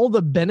got all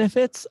the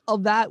benefits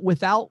of that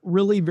without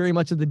really very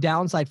much of the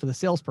downside for the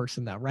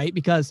salesperson though. Right.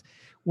 Because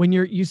when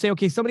you say,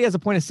 okay, somebody has a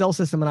point of sale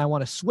system and I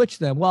want to switch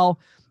them. Well,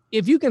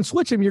 if you can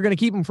switch them, you're going to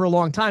keep them for a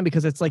long time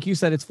because it's like you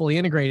said, it's fully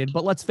integrated.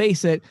 But let's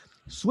face it,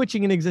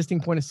 switching an existing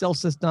point of sale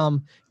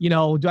system,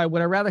 would I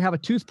rather have a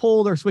tooth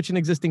pulled or switch an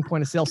existing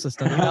point of sale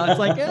system? It's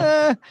like,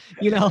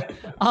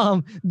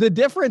 the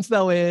difference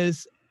though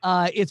is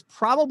it's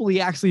probably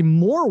actually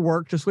more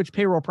work to switch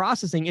payroll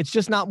processing. It's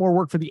just not more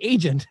work for the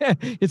agent.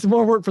 It's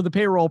more work for the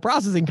payroll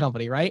processing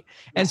company. Right.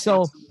 And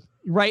so,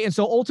 and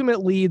so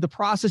ultimately the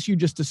process you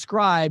just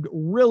described,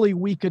 really,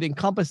 we could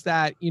encompass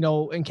that,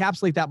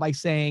 encapsulate that by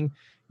saying,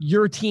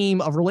 your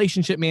team of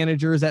relationship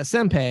managers at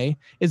SimPay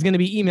is going to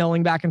be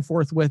emailing back and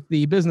forth with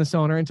the business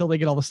owner until they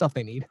get all the stuff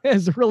they need.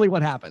 Is really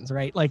what happens,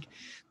 right? Like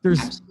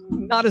there's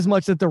not as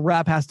much that the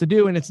rep has to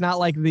do. And it's not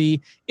like the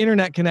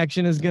internet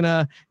connection is going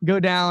to go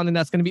down and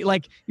that's going to be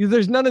like,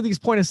 there's none of these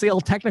point of sale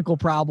technical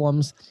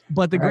problems.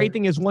 But the great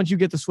thing is once you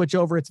get the switch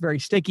over, it's very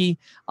sticky.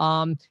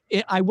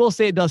 I will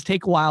say it does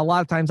take a while. A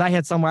lot of times I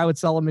had some where I would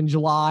sell them in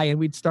July and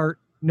we'd start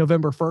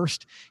November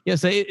 1st.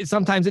 So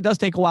sometimes it does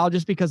take a while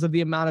just because of the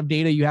amount of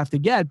data you have to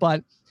get.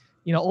 But,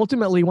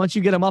 ultimately, once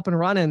you get them up and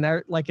running,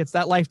 they're like, it's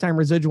that lifetime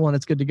residual and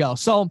it's good to go.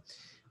 So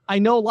I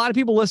know a lot of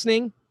people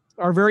listening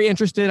are very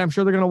interested. I'm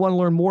sure they're going to want to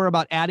learn more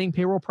about adding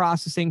payroll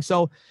processing.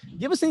 So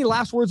give us any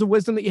last words of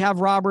wisdom that you have,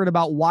 Robert,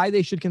 about why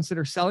they should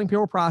consider selling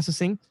payroll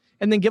processing,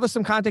 and then give us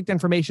some contact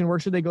information. Where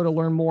should they go to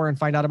learn more and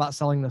find out about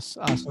selling this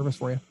service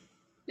for you?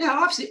 Yeah,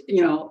 obviously,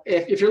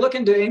 if you're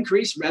looking to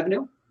increase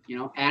revenue,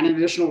 add an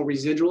additional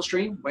residual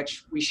stream,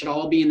 which we should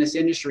all be in this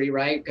industry,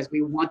 right? Because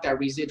we want that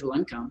residual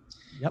income.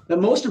 Yep. But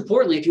most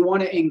importantly, if you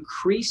want to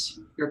increase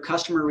your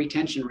customer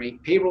retention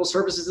rate, payroll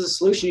services is a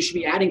solution you should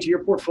be adding to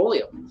your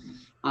portfolio.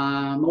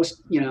 If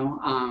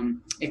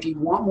you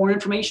want more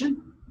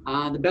information,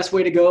 the best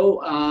way to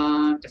go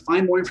to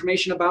find more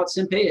information about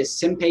SimPay is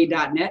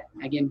simpay.net.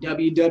 Again,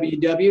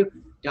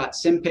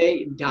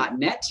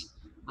 www.simpay.net.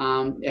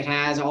 It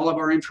has all of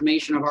our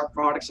information of our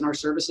products and our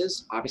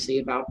services, obviously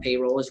about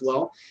payroll as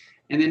well.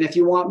 And then if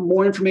you want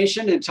more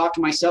information and talk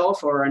to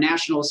myself or a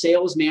national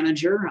sales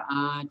manager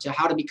to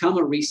how to become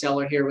a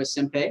reseller here with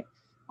SimPay,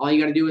 all you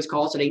got to do is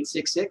call us at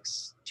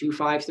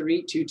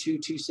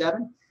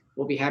 866-253-2227.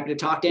 We'll be happy to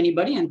talk to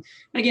anybody. And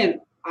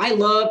again, I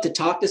love to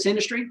talk this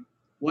industry,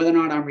 whether or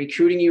not I'm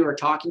recruiting you or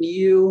talking to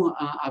you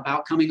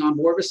about coming on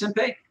board with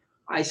SimPay.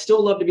 I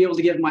still love to be able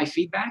to give my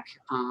feedback.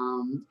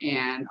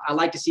 And I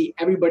like to see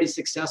everybody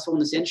successful in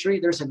this industry.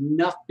 There's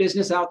enough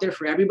business out there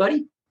for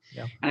everybody.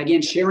 Yeah. And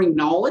again, sharing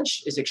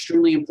knowledge is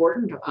extremely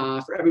important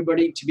for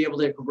everybody to be able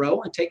to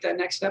grow and take that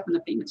next step in the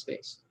payment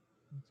space.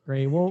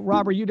 Great. Well,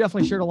 Robert, you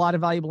definitely shared a lot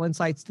of valuable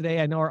insights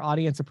today. I know our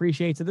audience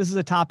appreciates it. This is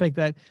a topic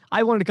that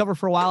I wanted to cover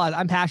for a while.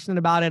 I'm passionate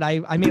about it. I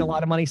made a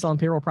lot of money selling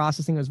payroll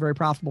processing. It was very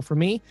profitable for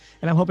me.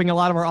 And I'm hoping a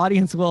lot of our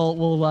audience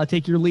will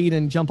take your lead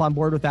and jump on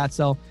board with that.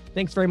 So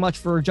thanks very much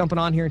for jumping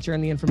on here and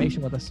sharing the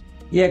information with us.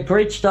 Yeah,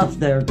 great stuff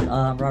there,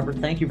 Robert.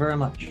 Thank you very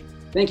much.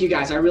 Thank you,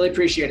 guys. I really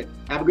appreciate it.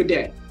 Have a good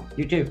day.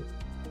 You too.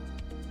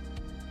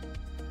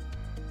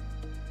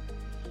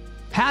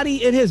 Patty,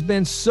 it has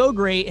been so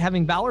great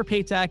having Valor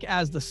Paytech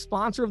as the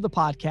sponsor of the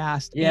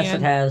podcast. Yes,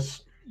 it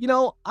has.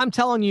 I'm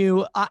telling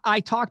you, I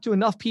talk to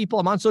enough people.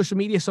 I'm on social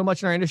media so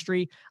much in our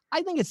industry.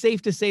 I think it's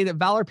safe to say that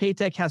Valor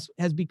Paytech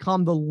has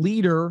become the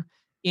leader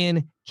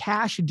in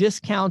cash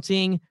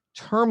discounting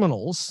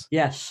terminals.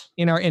 Yes.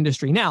 In our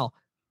industry. Now,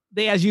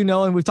 they, as you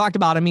know, and we've talked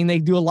about, they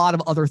do a lot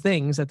of other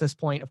things at this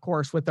point, of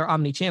course, with their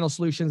omni-channel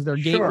solutions, their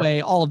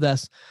gateway, all of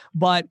this.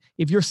 But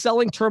if you're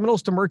selling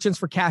terminals to merchants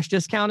for cash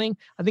discounting,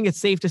 I think it's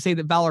safe to say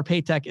that Valor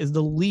Paytech is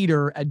the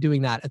leader at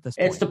doing that at this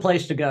point. It's the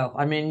place to go.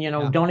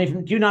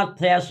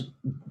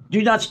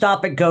 Do not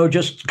stop at Go,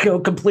 just go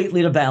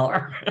completely to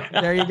Valor.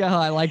 There you go.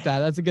 I like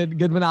that. That's a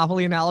good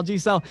Monopoly analogy.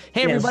 So,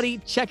 hey, everybody,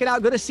 check it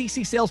out. Go to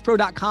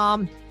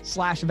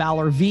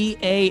ccsalespro.com/Valor,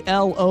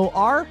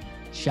 VALOR.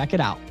 Check it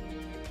out.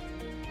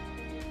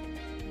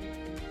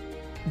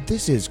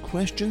 This is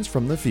Questions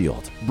from the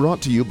Field,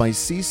 brought to you by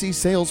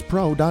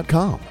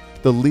ccsalespro.com,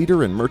 the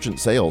leader in merchant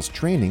sales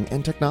training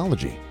and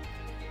technology.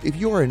 If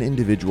you are an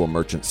individual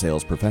merchant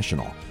sales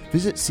professional,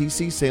 visit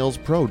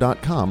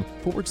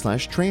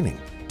ccsalespro.com/training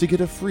to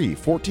get a free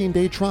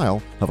 14-day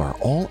trial of our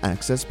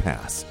all-access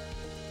pass.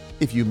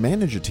 If you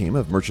manage a team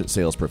of merchant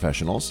sales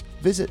professionals,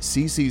 visit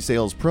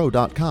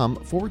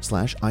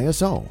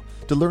ccsalespro.com/ISO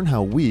to learn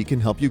how we can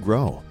help you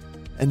grow.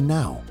 And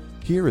now,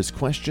 Here is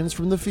Questions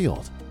from the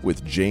Field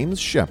with James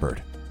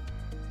Shepard.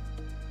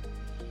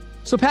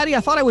 So, Patty, I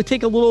thought I would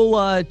take a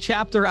little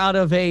chapter out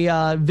of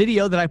a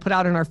video that I put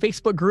out in our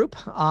Facebook group.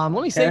 Let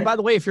me say, by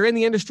the way, if you're in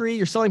the industry,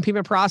 you're selling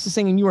payment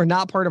processing, and you are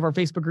not part of our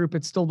Facebook group,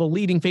 it's still the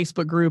leading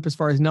Facebook group as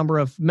far as number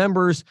of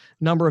members,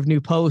 number of new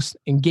posts,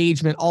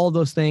 engagement, all of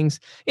those things.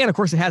 And, of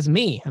course, it has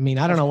me. I mean,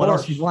 I don't know what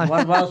else you want.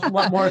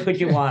 What more could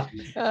you want?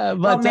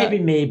 Well, maybe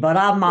me, but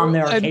I'm on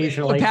there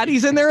occasionally.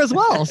 Patty's in there as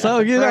well.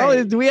 So,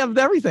 we have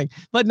everything.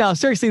 But no,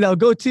 seriously, though,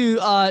 go to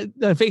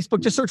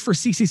Facebook, just search for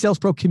CC Sales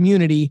Pro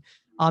Community.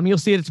 You'll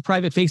see it's a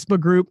private Facebook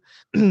group,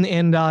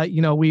 and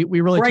we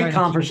really great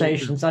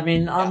conversations. I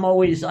mean,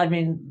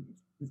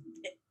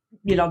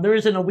 there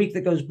isn't a week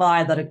that goes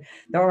by that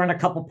there aren't a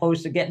couple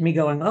posts that get me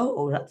going,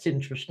 oh, that's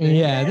interesting.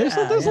 Yeah,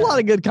 there's a lot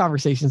of good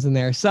conversations in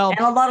there. So, and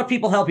a lot of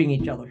people helping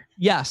each other.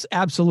 Yes,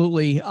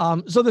 absolutely.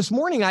 So this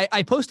morning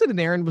I posted in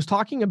there and was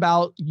talking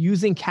about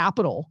using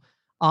capital.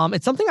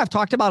 It's something I've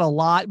talked about a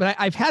lot, but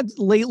I've had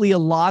lately a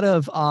lot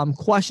of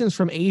questions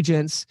from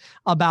agents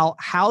about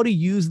how to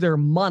use their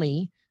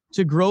money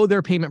to grow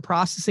their payment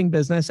processing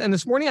business. And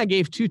this morning I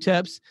gave 2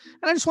 tips,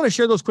 and I just want to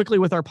share those quickly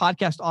with our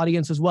podcast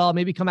audience as well,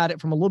 maybe come at it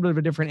from a little bit of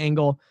a different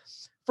angle.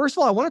 First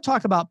of all, I want to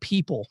talk about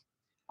people,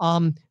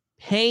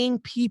 paying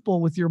people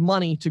with your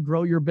money to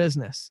grow your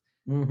business.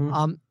 Mm-hmm.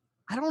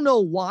 I don't know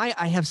why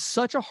I have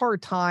such a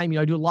hard time.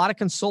 I do a lot of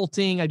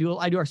consulting. I do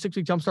our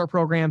 6-week Jumpstart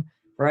program.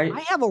 Right.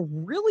 I have a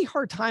really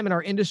hard time in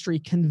our industry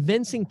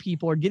convincing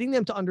people or getting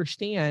them to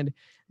understand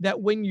that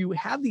when you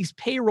have these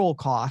payroll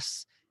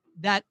costs,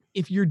 that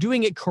if you're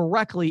doing it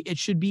correctly, it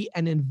should be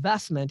an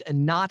investment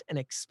and not an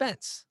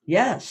expense.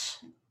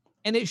 Yes.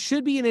 And it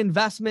should be an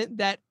investment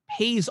that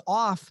pays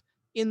off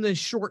in the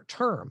short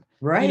term.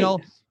 Right.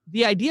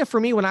 The idea for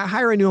me when I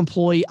hire a new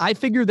employee, I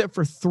figure that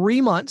for 3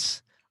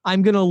 months,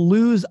 I'm going to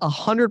lose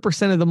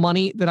 100% of the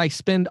money that I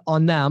spend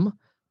on them.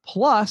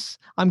 Plus,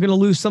 I'm going to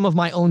lose some of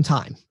my own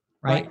time.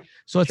 Right.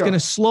 So it's going to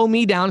slow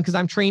me down because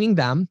I'm training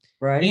them.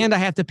 Right. And I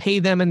have to pay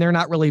them and they're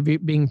not really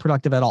being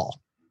productive at all.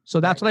 So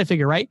that's what I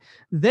figure, right?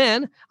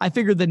 Then I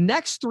figure the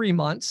next 3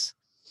 months,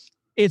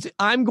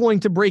 I'm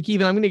going to break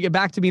even. I'm going to get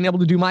back to being able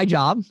to do my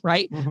job,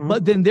 right? Mm-hmm.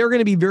 But then they're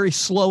going to be very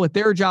slow at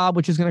their job,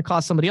 which is going to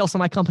cause somebody else in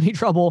my company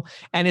trouble.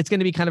 And it's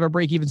going to be kind of a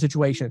break even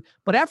situation.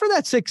 But after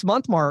that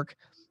 6-month mark,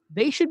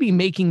 they should be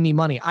making me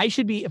money. I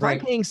should be, if I'm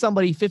paying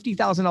somebody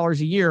 $50,000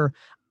 a year,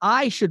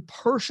 I should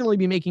personally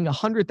be making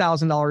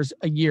 $100,000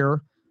 a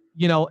year,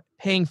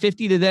 paying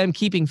 50 to them,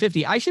 keeping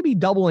 50. I should be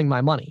doubling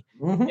my money.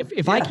 Mm-hmm.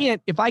 If I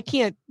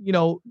can't,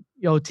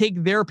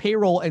 take their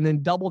payroll and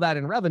then double that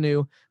in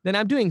revenue, then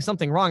I'm doing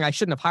something wrong. I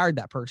shouldn't have hired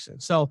that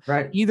person. So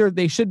either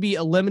they should be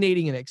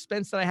eliminating an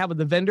expense that I have with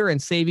the vendor and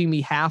saving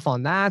me half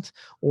on that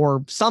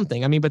or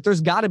something. I mean, but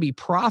there's got to be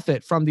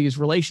profit from these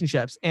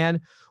relationships. And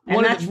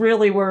that's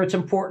really where it's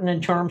important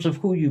in terms of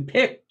who you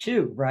pick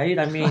too, right?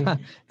 I mean,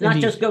 not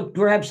just go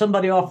grab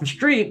somebody off the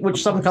street,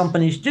 which some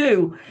companies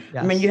do.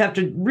 Yes. I mean, you have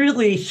to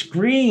really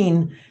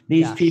screen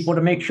these people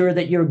to make sure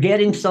that you're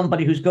getting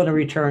somebody who's going to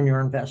return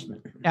your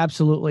investment.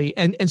 Absolutely.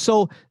 And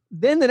so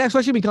then the next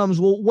question becomes,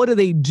 well, what do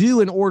they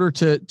do in order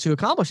to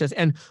accomplish this?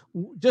 And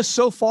just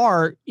so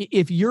far,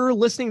 if you're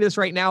listening to this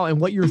right now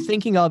and what you're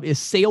thinking of is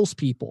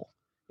salespeople,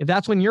 if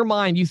that's when in your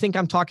mind you think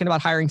I'm talking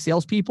about hiring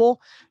salespeople,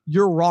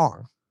 you're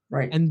wrong.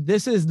 Right. And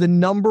this is the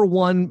number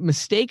one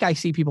mistake I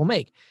see people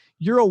make.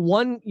 You're a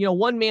one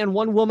man,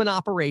 one woman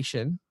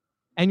operation.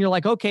 And you're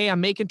like, okay,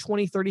 I'm making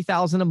 20,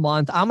 30,000 a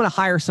month. I'm going to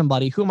hire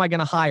somebody. Who am I going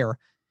to hire?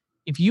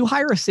 If you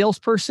hire a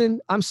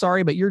salesperson, I'm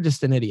sorry, but you're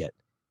just an idiot.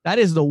 That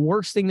is the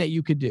worst thing that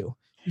you could do.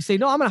 You say,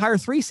 no, I'm going to hire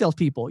 3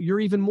 salespeople.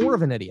 You're even more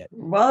of an idiot.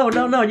 Well,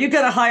 no. You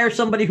got to hire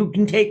somebody who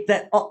can take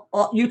that.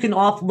 You can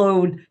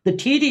offload the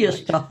tedious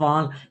stuff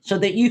on so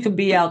that you can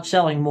be out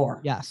selling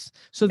more. Yes.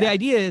 So the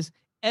idea is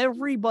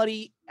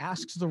everybody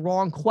asks the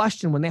wrong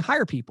question when they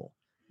hire people.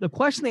 The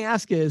question they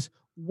ask is,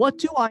 what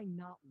do I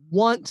not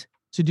want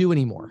to do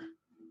anymore?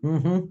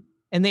 Mm-hmm.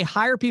 And they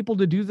hire people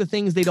to do the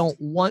things they don't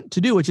want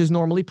to do, which is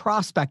normally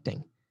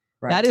prospecting.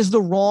 Right. That is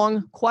the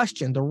wrong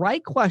question. The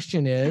right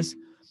question is,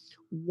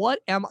 what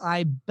am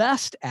I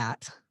best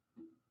at?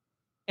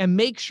 And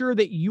make sure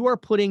that you are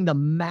putting the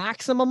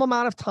maximum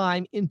amount of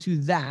time into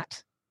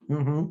that.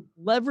 Mm-hmm.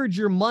 Leverage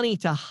your money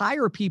to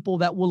hire people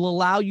that will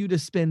allow you to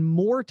spend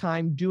more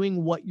time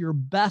doing what you're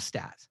best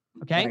at.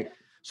 Okay. Right.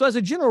 So as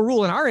a general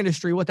rule in our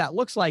industry, what that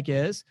looks like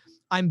is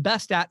I'm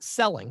best at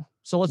selling.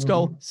 So let's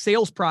go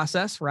sales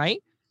process,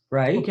 right?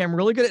 Right. Okay. I'm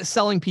really good at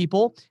selling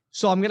people.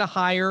 So I'm going to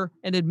hire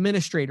an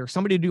administrator,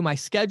 somebody to do my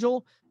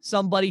schedule,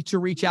 somebody to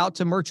reach out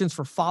to merchants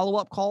for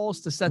follow-up calls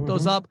to set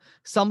those up,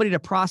 somebody to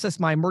process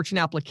my merchant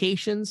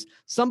applications,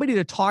 somebody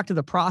to talk to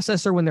the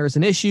processor when there's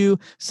an issue,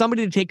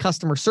 somebody to take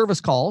customer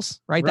service calls,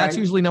 right? That's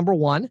usually number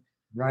one.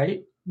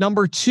 Right.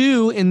 Number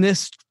two, in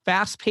this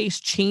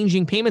fast-paced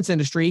changing payments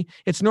industry,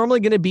 it's normally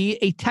going to be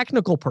a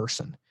technical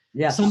person.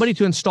 somebody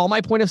to install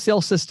my point of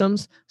sale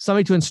systems,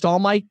 somebody to install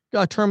my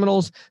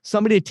terminals,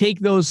 somebody to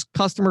take those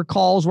customer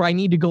calls where I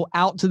need to go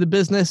out to the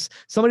business,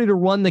 somebody to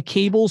run the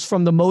cables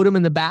from the modem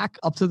in the back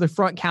up to the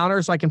front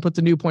counter so I can put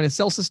the new point of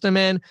sale system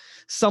in,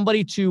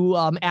 somebody to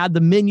add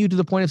the menu to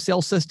the point of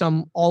sale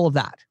system, all of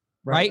that,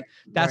 right?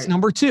 That's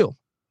number 2.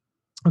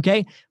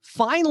 Okay.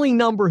 Finally,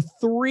 number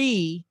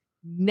 3,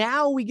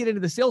 now we get into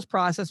the sales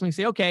process and we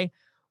say, okay,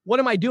 what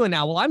am I doing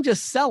now? Well, I'm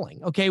just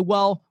selling. Okay.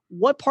 Well,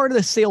 what part of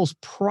the sales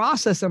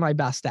process am I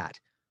best at?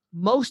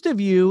 Most of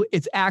you,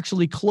 it's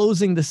actually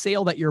closing the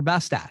sale that you're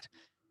best at.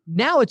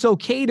 Now it's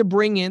okay to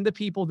bring in the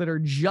people that are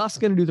just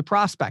going to do the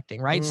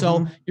prospecting, right?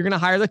 So you're going to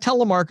hire the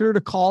telemarketer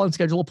to call and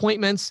schedule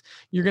appointments.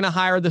 You're going to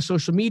hire the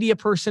social media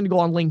person to go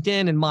on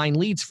LinkedIn and mine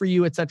leads for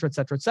you, et cetera, et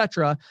cetera, et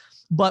cetera.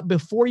 But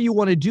before you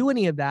want to do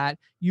any of that,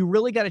 you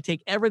really got to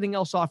take everything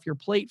else off your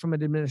plate from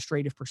an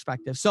administrative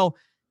perspective. So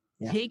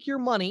take your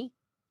money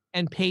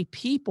and pay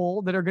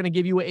people that are going to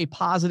give you a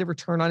positive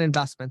return on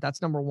investment.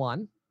 That's number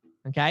 1.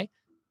 Okay.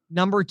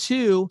 Number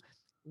 2,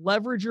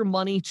 leverage your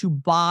money to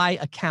buy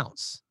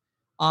accounts.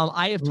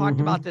 I have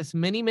talked about this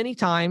many, many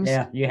times,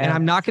 and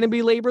I'm not going to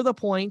belabor the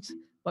point,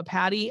 but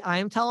Patty, I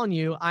am telling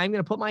you, I'm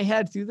going to put my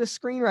head through this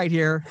screen right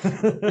here.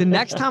 The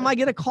next time I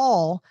get a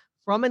call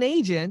from an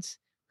agent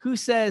who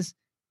says,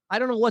 I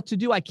don't know what to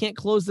do, I can't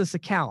close this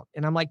account.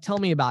 And I'm like, tell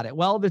me about it.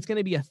 Well, there's going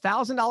to be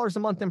 $1,000 a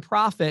month in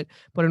profit,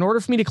 but in order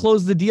for me to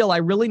close the deal, I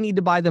really need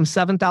to buy them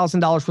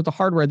 $7,000 worth of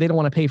hardware. They don't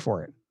want to pay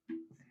for it.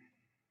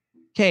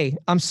 Okay,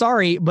 I'm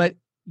sorry, but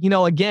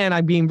again,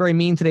 I'm being very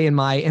mean today in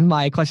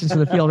my questions from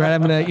the field, right?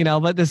 I'm going to,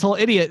 but this whole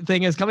idiot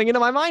thing is coming into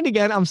my mind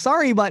again. I'm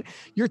sorry, but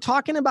you're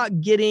talking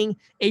about getting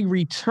a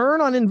return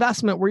on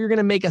investment where you're going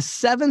to make a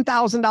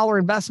 $7,000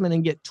 investment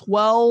and get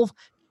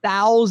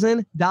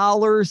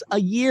 $12,000 a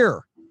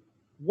year.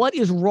 What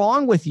is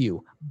wrong with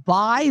you?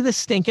 Buy the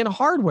stinking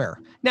hardware.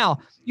 Now,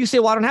 you say,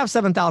 well, I don't have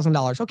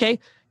 $7,000. Okay,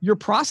 your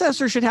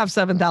processor should have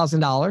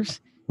 $7,000.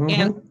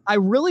 And I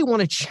really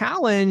want to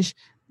challenge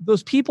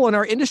those people in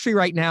our industry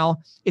right now.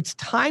 It's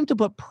time to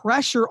put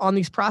pressure on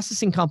these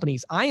processing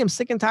companies. I am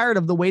sick and tired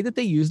of the way that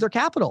they use their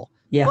capital.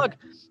 Look,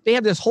 they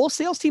have this whole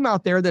sales team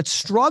out there that's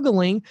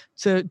struggling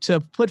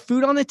to put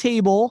food on the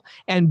table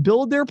and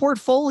build their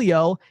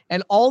portfolio.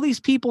 And all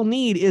these people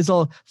need is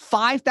a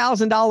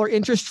 $5,000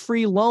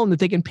 interest-free loan that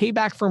they can pay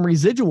back from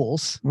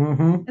residuals.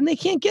 And they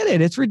can't get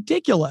it. It's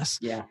ridiculous.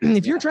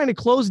 If you're trying to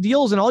close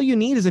deals and all you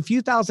need is a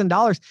few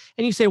 $1,000s,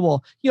 and you say,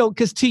 well,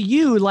 because to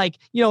you,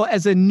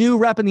 as a new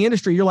rep in the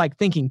industry, you're like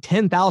thinking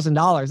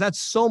 $10,000. That's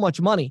so much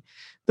money.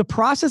 The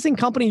processing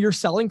company you're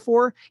selling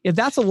for, if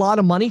that's a lot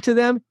of money to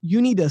them, you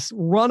need to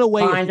run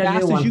away as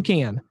fast as you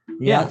can.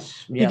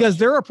 Yes. Because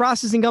there are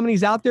processing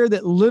companies out there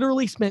that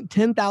literally spent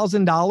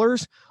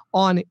 $10,000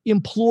 on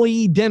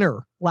employee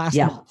dinner last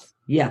month.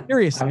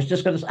 Seriously. I was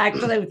just going to,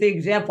 actually, with the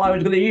example I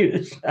was going to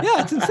use.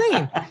 It's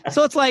insane.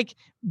 So it's like,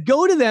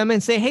 go to them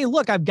and say, hey,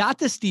 look, I've got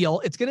this deal.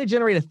 It's going to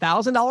generate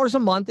 $1,000 a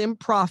month in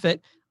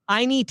profit.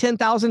 I need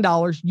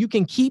 $10,000. You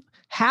can keep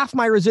half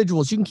my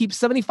residuals. You can keep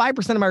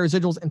 75% of my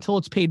residuals until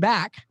it's paid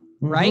back,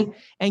 right?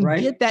 And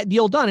get that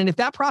deal done. And if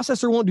that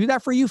processor won't do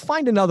that for you,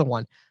 find another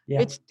one.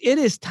 It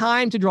is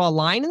time to draw a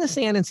line in the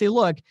sand and say,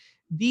 look,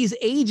 these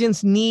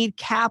agents need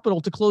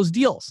capital to close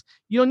deals.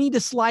 You don't need to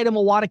slide them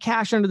a wad of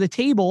cash under the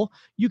table.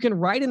 You can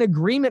write an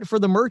agreement for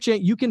the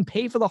merchant. You can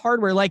pay for the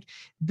hardware. Like,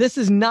 this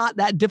is not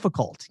that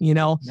difficult,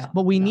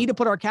 but we need to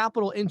put our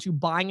capital into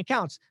buying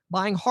accounts,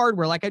 buying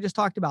hardware, like I just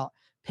talked about,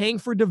 paying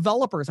for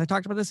developers. I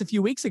talked about this a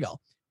few weeks ago.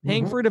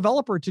 Paying for a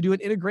developer to do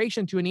an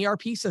integration to an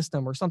ERP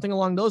system or something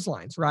along those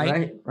lines,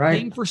 right?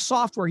 Paying for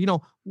software,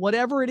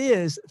 whatever it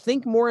is,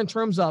 think more in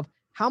terms of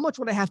how much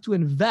would I have to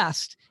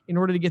invest in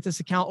order to get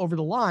this account over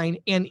the line?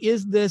 And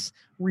is this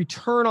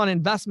return on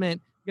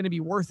investment going to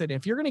be worth it?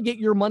 If you're going to get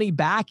your money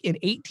back in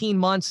 18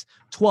 months,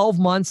 12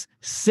 months,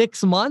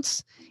 6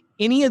 months,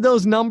 any of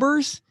those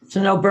numbers, it's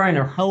a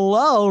no-brainer.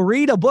 Hello,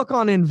 read a book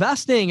on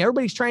investing.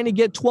 Everybody's trying to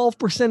get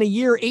 12% a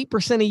year,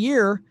 8% a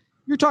year.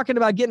 You're talking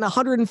about getting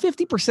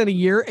 150% a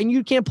year and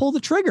you can't pull the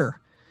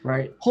trigger.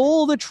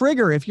 Pull the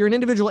trigger. If you're an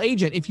individual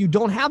agent, if you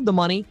don't have the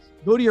money,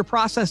 go to your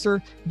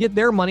processor, get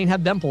their money and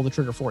have them pull the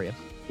trigger for you.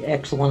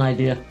 Excellent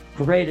idea.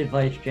 Great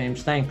advice,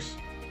 James. Thanks.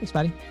 Thanks,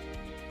 Patty.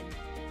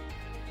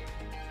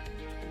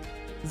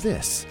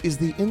 This is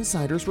the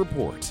Insider's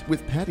Report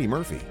with Patty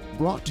Murphy,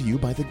 brought to you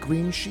by The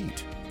Green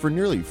Sheet. For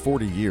nearly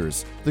 40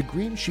 years, The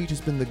Green Sheet has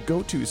been the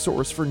go-to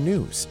source for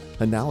news,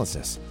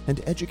 analysis,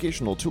 and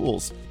educational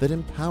tools that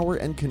empower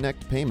and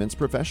connect payments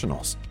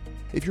professionals.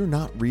 If you're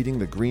not reading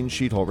The Green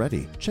Sheet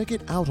already, check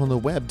it out on the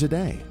web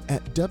today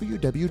at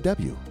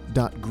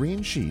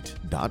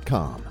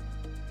www.greensheet.com.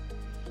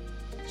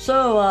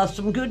 So,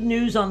 some good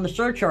news on the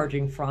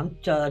surcharging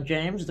front,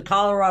 James. The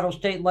Colorado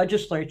State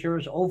Legislature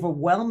has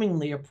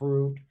overwhelmingly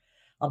approved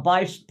a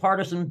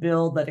bipartisan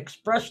bill that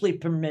expressly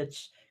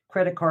permits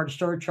credit card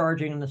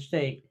surcharging in the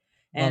state.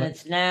 And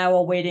it's now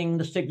awaiting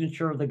the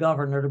signature of the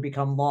governor to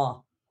become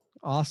law.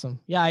 Awesome.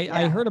 Yeah,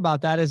 I heard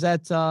about that. Is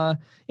that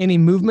any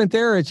movement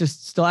there? It's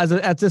just still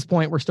at this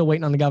point, we're still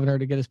waiting on the governor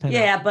to get his pen.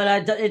 Yeah, out.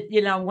 But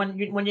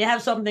when you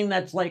have something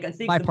that's like, I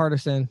think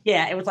bipartisan.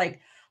 It was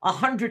like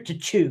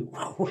 100-2.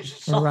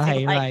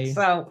 Right.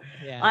 So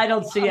I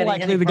don't see any.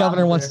 Likely the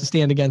governor wants to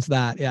stand against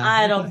that. Yeah.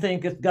 I don't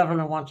think the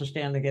governor wants to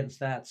stand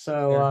against that.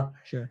 So,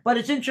 sure. But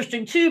it's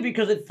interesting too,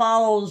 because it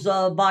follows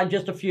by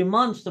just a few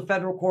months, the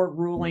federal court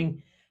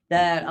ruling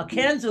that a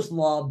Kansas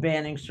law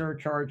banning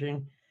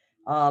surcharging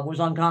was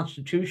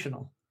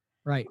unconstitutional.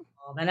 Right.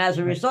 And as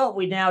a result,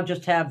 we now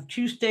just have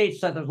 2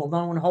 states that are the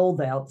lone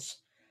holdouts.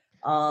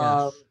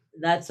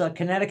 That's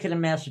Connecticut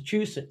and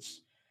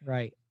Massachusetts.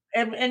 Right.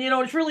 And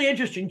it's really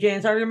interesting,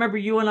 James. I remember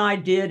you and I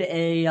did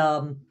a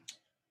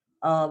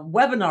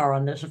webinar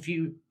on this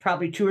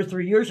probably 2 or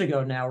 3 years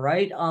ago now,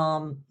 right?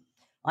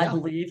 I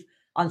believe,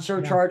 on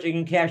surcharging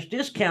and cash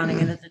discounting.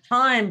 And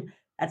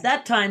at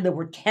that time, there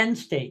were 10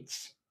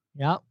 states.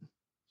 Yeah.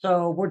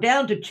 So we're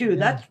down to 2.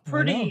 That's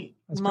pretty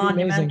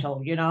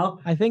monumental,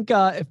 I think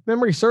if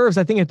memory serves,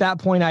 I think at that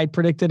point I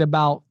predicted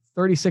about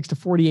 36 to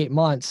 48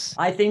 months.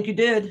 I think you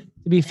did.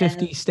 To be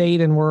 50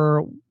 state, and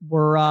we're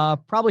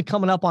probably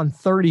coming up on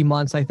 30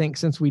 months, I think,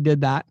 since we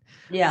did that.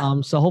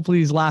 Yeah. So hopefully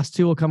these last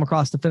 2 will come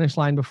across the finish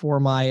line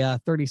before my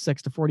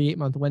 36 to 48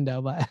 month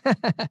window. But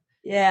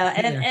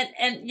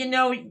and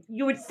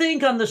you would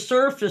think on the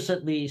surface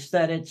at least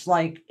that it's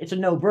a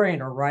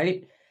no-brainer,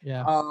 right?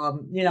 Yeah.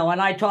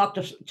 And I talked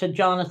to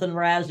Jonathan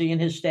Razzie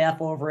and his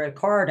staff over at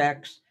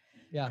Cardex.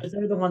 Yeah. Because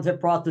they're the ones that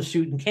brought the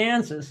suit in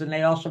Kansas, and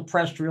they also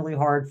pressed really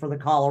hard for the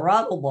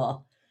Colorado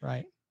law.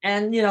 Right.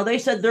 And, they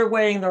said they're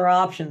weighing their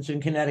options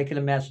in Connecticut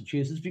and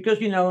Massachusetts because,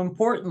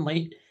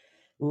 importantly,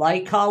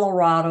 like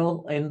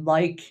Colorado and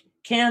like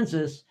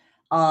Kansas,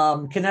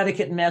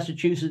 Connecticut and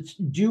Massachusetts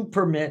do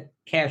permit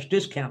cash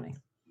discounting.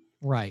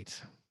 Right.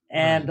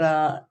 And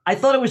I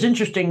thought it was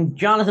interesting.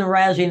 Jonathan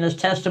Razzie, in his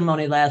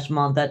testimony last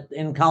month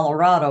in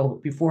Colorado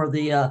before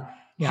the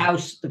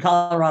House, the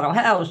Colorado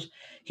House,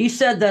 he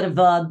said that if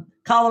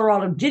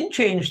Colorado didn't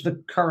change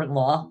the current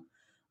law,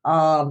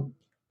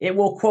 it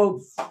will,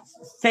 quote,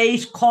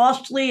 face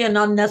costly and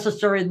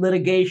unnecessary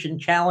litigation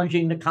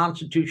challenging the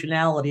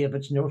constitutionality of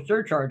its no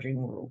surcharging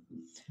rule.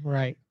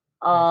 Right.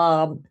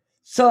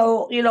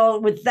 So,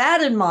 with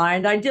that in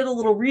mind, I did a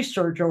little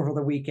research over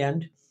the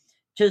weekend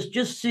to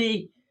just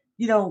see,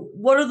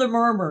 what are the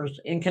murmurs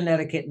in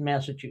Connecticut and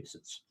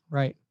Massachusetts?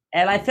 Right.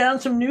 And I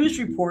found some news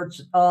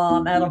reports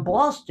out of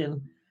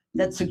Boston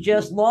that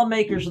suggest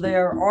lawmakers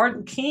there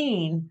aren't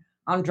keen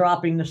on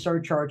dropping the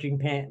surcharging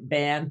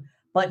ban,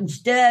 but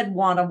instead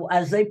want to,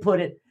 as they put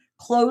it,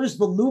 close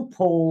the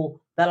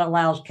loophole that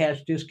allows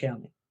cash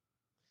discounting.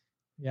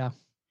 Yeah.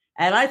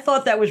 And I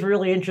thought that was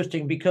really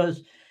interesting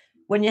because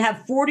when you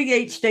have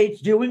 48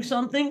 states doing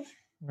something,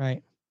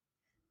 right,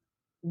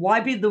 why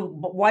be the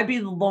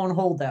lone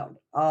holdout?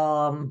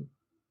 And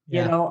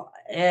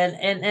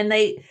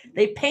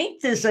they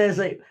paint this as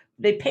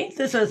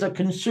a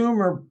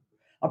consumer,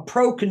 a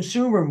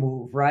pro-consumer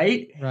move,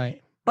 right?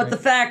 Right. But the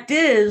fact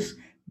is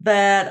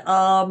that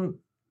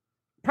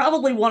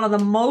probably one of the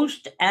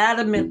most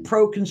adamant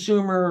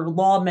pro-consumer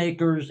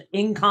lawmakers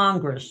in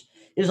Congress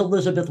is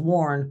Elizabeth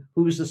Warren,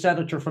 who's the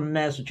senator from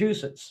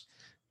Massachusetts.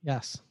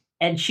 Yes.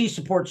 And she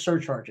supports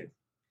surcharging.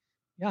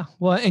 Yeah.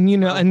 Well,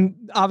 and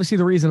obviously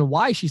the reason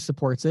why she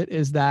supports it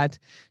is that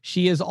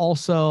she is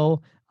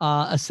also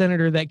a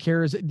senator that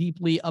cares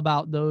deeply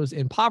about those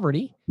in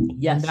poverty.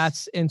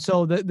 Yes. And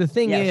so the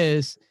thing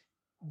is,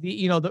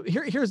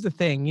 here's the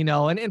thing,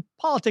 and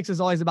politics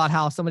is always about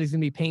how somebody's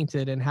going to be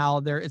painted and how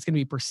it's going to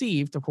be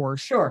perceived, of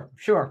course.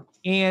 Sure.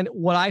 And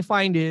what I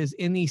find is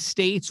in these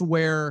states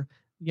where,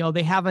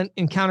 they haven't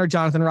encountered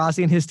Jonathan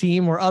Razzie and his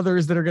team or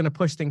others that are going to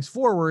push things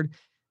forward,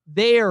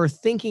 they are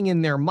thinking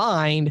in their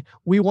mind,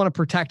 we want to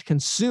protect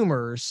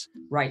consumers.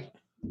 Right.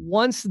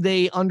 Once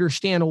they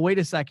understand, wait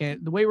a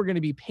second, the way we're going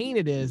to be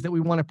painted is that we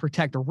want to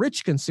protect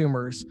rich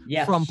consumers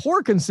from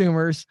poor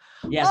consumers.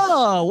 Yes.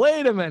 Oh,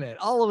 wait a minute.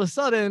 All of a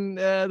sudden,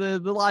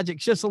 the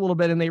logic shifts a little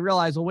bit and they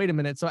realize, well, wait a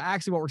minute. So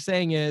actually what we're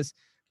saying is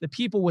the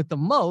people with the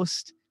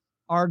most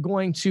are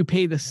going to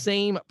pay the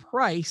same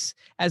price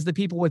as the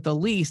people with the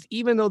least,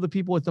 even though the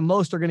people with the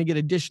most are going to get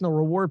additional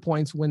reward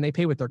points when they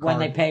pay with their card. When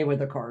they pay with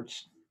their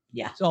cards.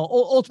 Yeah. So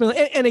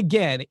ultimately, and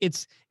again,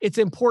 it's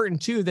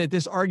important too that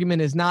this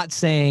argument is not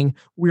saying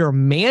we are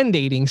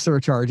mandating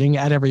surcharging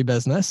at every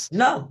business.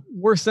 No,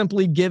 we're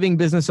simply giving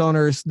business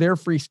owners their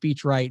free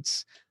speech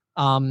rights.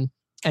 I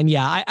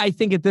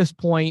think at this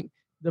point,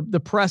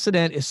 the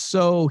precedent is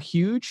so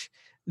huge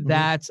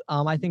that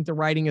I think the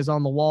writing is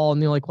on the wall.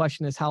 And the only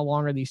question is, how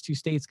long are these 2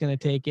 states going to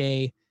take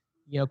a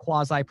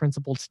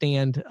quasi-principled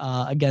stand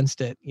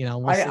against it?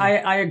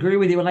 I agree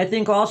with you. And I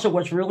think also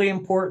what's really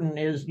important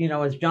is,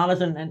 as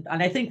Jonathan,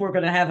 and I think we're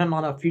going to have him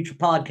on a future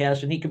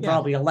podcast and he can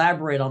probably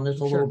elaborate on this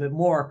a little bit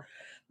more.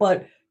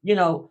 But,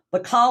 the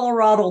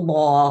Colorado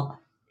law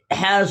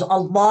has a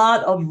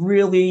lot of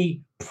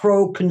really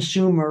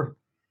pro-consumer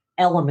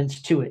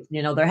elements to it.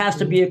 There has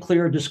to be a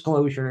clear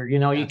disclosure.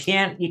 You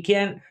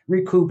can't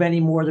recoup any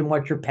more than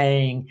what you're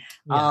paying.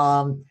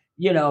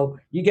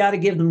 you got to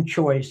give them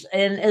choice.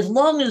 And as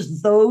long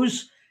as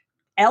those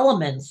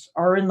elements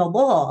are in the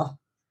law,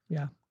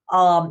 yeah.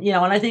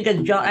 And I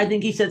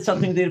think he said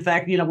something to the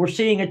effect, we're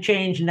seeing a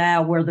change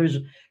now where there's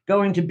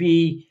going to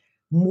be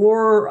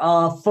more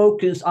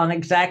focus on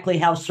exactly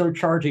how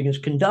surcharging is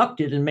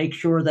conducted and make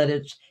sure that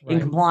it's in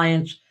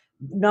compliance,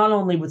 not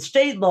only with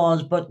state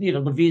laws, but,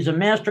 the Visa,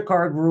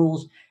 MasterCard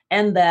rules,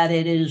 and that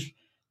it is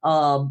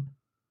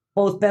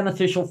both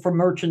beneficial for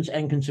merchants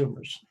and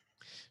consumers.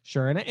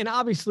 Sure. And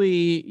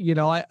obviously,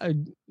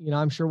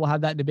 I'm sure we'll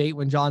have that debate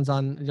when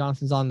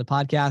Jonathan's on the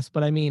podcast,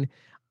 but I mean,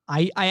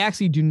 I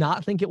actually do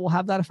not think it will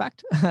have that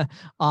effect.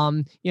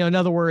 In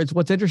other words,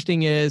 what's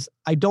interesting is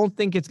I don't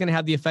think it's going to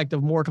have the effect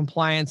of more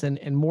compliance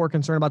and more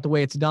concern about the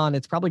way it's done.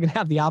 It's probably going to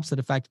have the opposite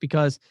effect,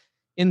 because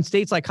in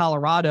states like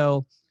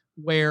Colorado,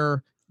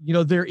 where,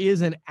 there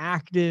is an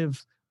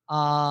active,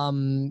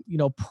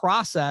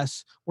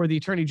 process where the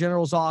Attorney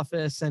General's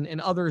office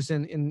and others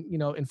in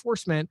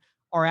enforcement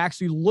are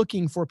actually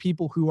looking for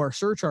people who are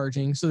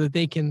surcharging so that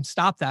they can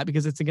stop that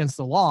because it's against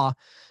the law.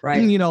 Right.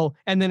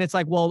 And then it's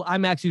like, well,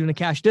 I'm actually doing a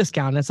cash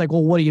discount. And it's like,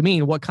 well, what do you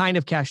mean? What kind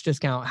of cash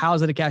discount? How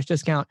is it a cash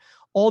discount?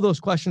 All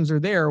those questions are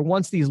there.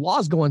 Once these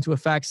laws go into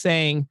effect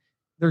saying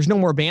there's no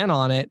more ban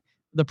on it,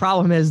 the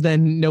problem is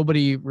then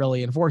nobody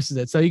really enforces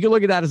it. So you can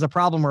look at that as a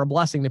problem or a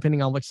blessing,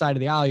 depending on which side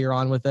of the aisle you're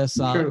on with this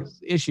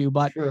issue.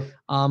 But,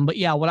 but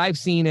yeah, what I've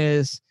seen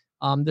is,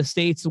 the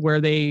states where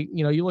they,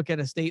 you look at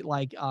a state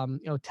like,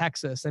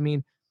 Texas. I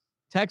mean,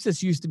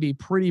 Texas used to be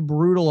pretty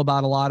brutal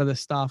about a lot of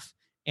this stuff.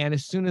 And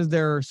as soon as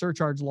their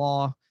surcharge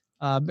law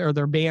or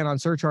their ban on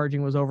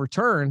surcharging was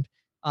overturned,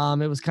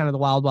 it was kind of the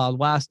wild, wild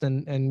west.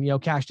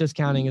 And cash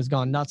discounting has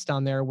gone nuts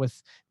down there with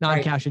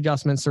non-cash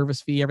adjustments,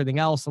 service fee, everything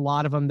else. A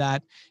lot of them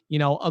that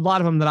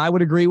I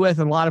would agree with,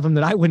 and a lot of them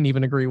that I wouldn't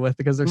even agree with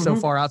because they're so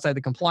far outside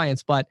the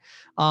compliance. But,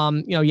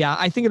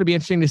 I think it'll be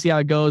interesting to see how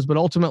it goes. But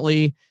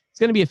ultimately, it's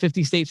going to be a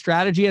 50-state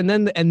strategy. And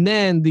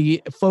then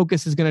the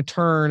focus is going to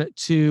turn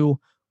to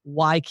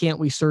why can't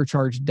we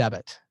surcharge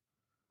debit?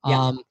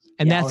 And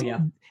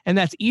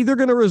that's either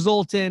going to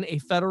result in a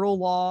federal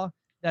law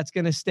that's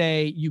going to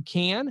say you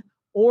can,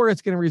 or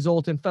it's going to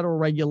result in federal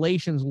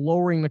regulations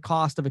lowering the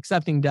cost of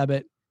accepting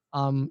debit,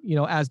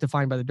 as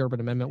defined by the Durbin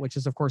Amendment, which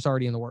is of course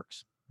already in the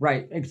works.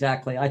 Right.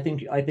 Exactly. I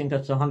think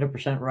that's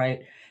 100%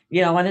 right.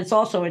 And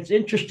it's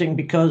interesting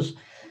because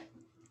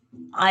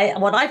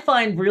what I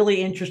find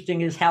really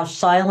interesting is how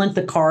silent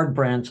the card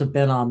brands have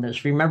been on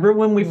this. Remember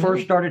when we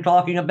first started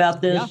talking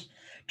about this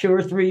 2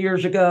 or 3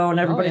 years ago, and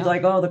everybody's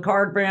like, oh, the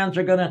card brands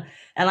are going to,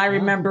 and I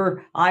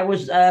remember I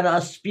was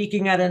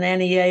speaking at an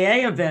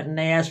NEAA event, and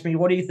they asked me,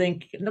 what do you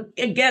think?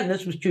 Again,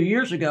 this was 2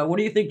 years ago. What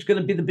do you think is going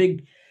to be the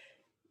big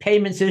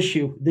payments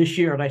issue this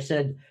year? And I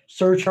said,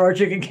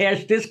 surcharging and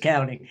cash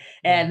discounting.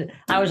 And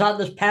I was on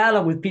this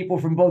panel with people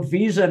from both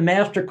Visa and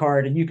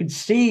MasterCard, and you could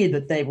see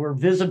that they were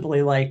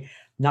visibly like,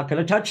 not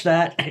going to touch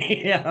that,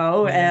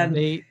 and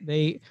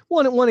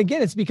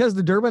again, it's because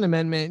the Durbin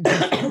Amendment,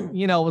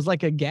 was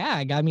like a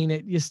gag. I mean,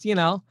 it just, what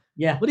are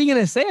you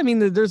going to say? I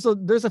mean, there's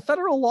a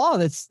federal law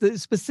that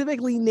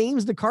specifically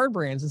names the card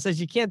brands and says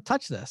you can't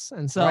touch this.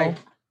 And so,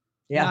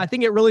 I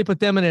think it really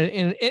put them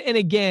and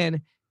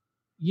again,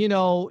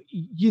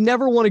 you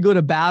never want to go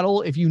to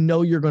battle if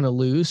you're going to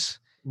lose.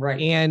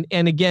 Right.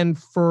 And again,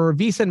 for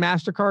Visa and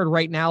MasterCard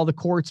right now, the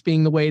courts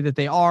being the way that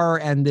they are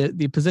and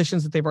the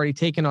positions that they've already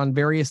taken on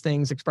various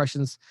things,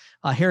 expressions,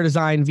 hair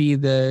design v.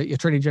 the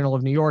Attorney General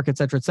of New York, et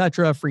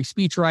cetera, free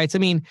speech rights. I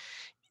mean,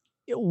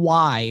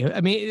 why?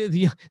 I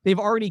mean, they've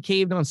already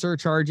caved on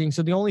surcharging.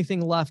 So the only thing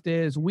left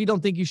is we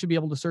don't think you should be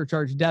able to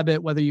surcharge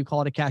debit, whether you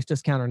call it a cash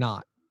discount or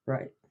not.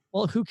 Right.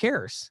 Well, who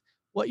cares?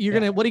 What are you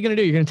going to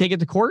do? You're going to take it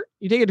to court?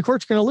 You take it to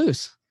court, you're going to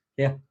lose.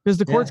 Yeah. Because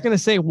the court's going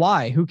to say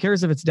why. Who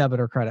cares if it's debit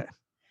or credit?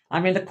 I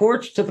mean, the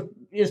courts,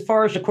 as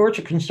far as the courts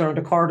are concerned,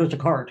 a card is a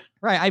card.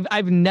 Right.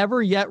 I've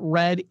never yet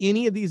read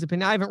any of these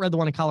opinions. I haven't read the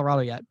one in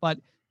Colorado yet, but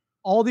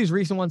all these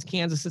recent ones,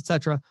 Kansas, et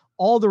cetera,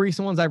 all the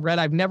recent ones I've read,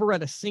 I've never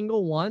read a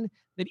single one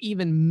that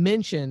even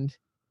mentioned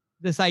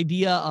this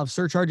idea of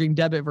surcharging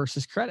debit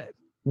versus credit.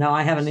 No,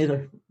 I haven't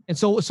either. And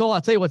so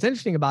I'll tell you what's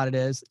interesting about it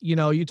is,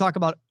 you talk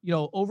about,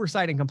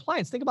 oversight and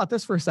compliance. Think about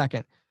this for a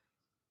second.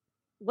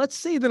 Let's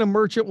say that a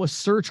merchant was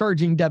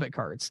surcharging debit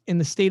cards in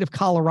the state of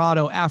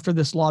Colorado after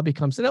this law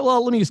becomes,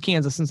 well, let me use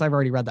Kansas since I've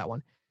already read that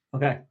one.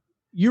 Okay.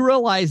 You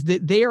realize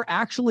that they are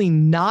actually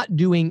not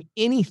doing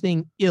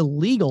anything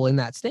illegal in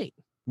that state.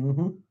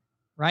 Mm-hmm.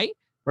 Right?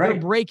 Right.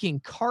 They're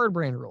breaking card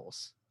brand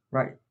rules.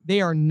 Right. They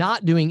are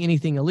not doing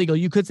anything illegal.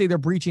 You could say they're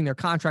breaching their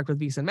contract with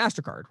Visa and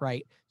MasterCard,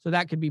 right? So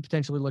that could be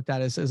potentially looked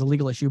at as a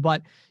legal issue.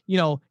 But,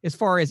 as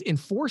far as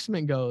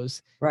enforcement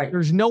goes, right,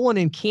 there's no one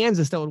in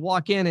Kansas that would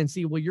walk in and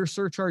see, well, you're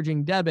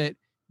surcharging debit.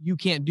 You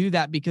can't do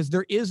that because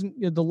there is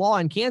the law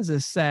in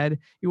Kansas said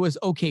it was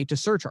okay to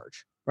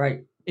surcharge.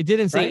 Right. It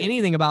didn't say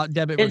anything about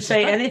debit. It didn't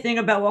say anything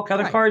about what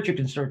kind of cards you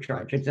can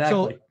surcharge.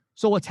 Exactly.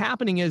 So what's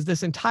happening is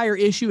this entire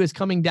issue is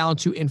coming down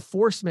to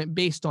enforcement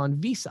based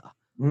on Visa.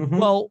 Mm-hmm.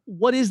 Well,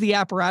 what is the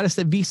apparatus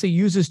that Visa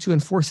uses to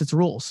enforce its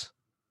rules?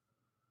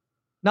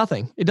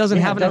 Nothing. It doesn't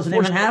have an doesn't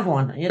even have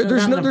one.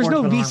 There's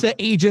no Visa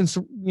agents,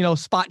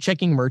 spot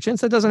checking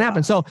merchants. That doesn't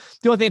happen. So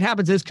the only thing that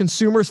happens is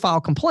consumers file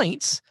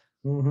complaints,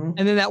 and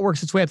then that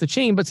works its way up the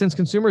chain. But since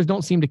consumers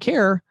don't seem to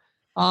care,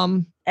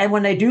 and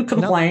when they do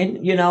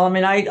complain,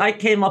 I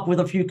came up with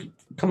a few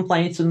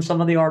complaints in some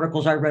of the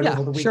articles I read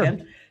over the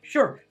weekend.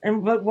 Sure.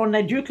 But when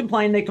they do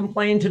complain, they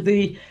complain to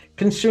the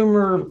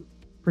Consumer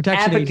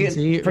Protection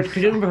Agency,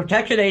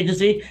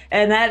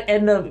 and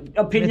the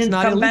opinions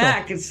come illegal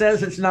back. It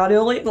says it's not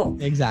illegal.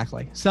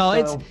 Exactly. So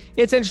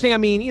it's interesting. I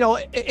mean,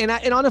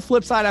 and on the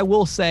flip side, I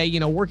will say,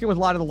 working with a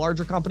lot of the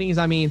larger companies,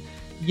 I mean,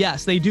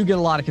 yes, they do get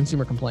a lot of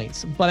consumer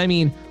complaints, but I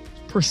mean,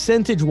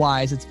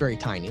 percentage-wise, it's very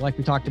tiny, like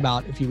we talked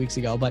about a few weeks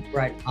ago. But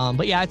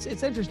but yeah,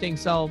 it's interesting.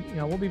 So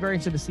we'll be very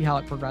interested to see how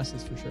it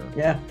progresses for sure.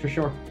 Yeah, for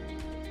sure.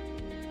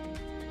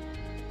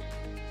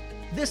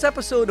 This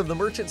episode of the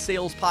Merchant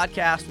Sales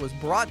Podcast was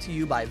brought to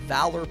you by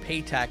Valor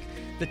Paytech,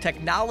 the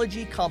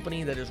technology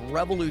company that is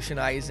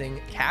revolutionizing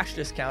cash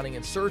discounting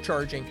and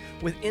surcharging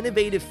with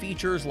innovative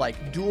features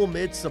like dual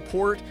mid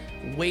support,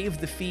 waive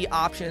the fee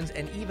options,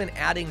 and even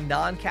adding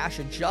non-cash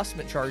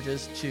adjustment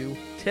charges to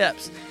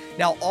tips.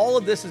 Now, all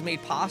of this is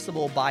made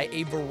possible by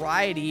a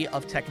variety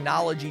of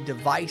technology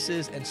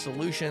devices and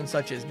solutions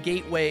such as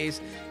gateways,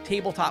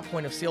 tabletop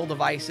point of sale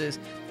devices,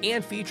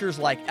 and features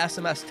like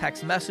SMS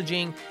text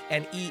messaging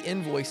and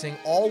e-invoicing,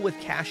 all with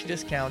cash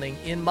discounting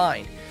in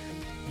mind.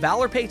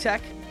 Valor Paytech,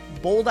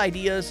 bold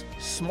ideas,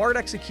 smart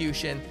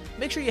execution.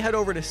 Make sure you head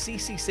over to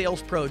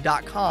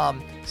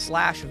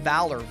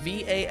ccsalespro.com/Valor,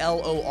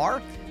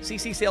 VALOR,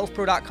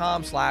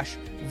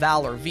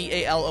 ccsalespro.com/Valor,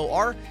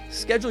 VALOR.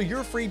 Schedule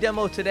your free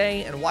demo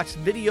today and watch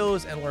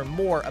videos and learn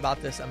more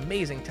about this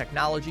amazing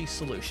technology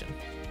solution.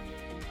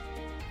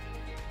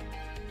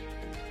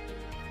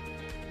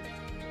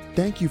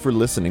 Thank you for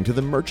listening to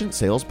the Merchant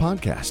Sales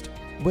Podcast.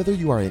 Whether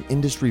you are an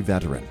industry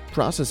veteran,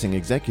 processing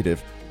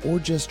executive, or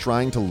just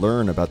trying to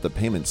learn about the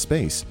payment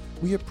space,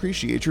 we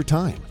appreciate your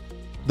time.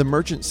 The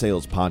Merchant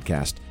Sales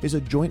Podcast is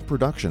a joint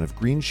production of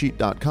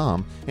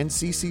Greensheet.com and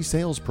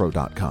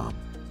ccsalespro.com,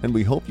 and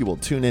we hope you will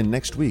tune in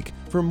next week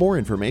for more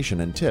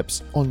information and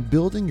tips on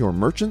building your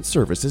merchant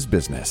services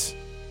business.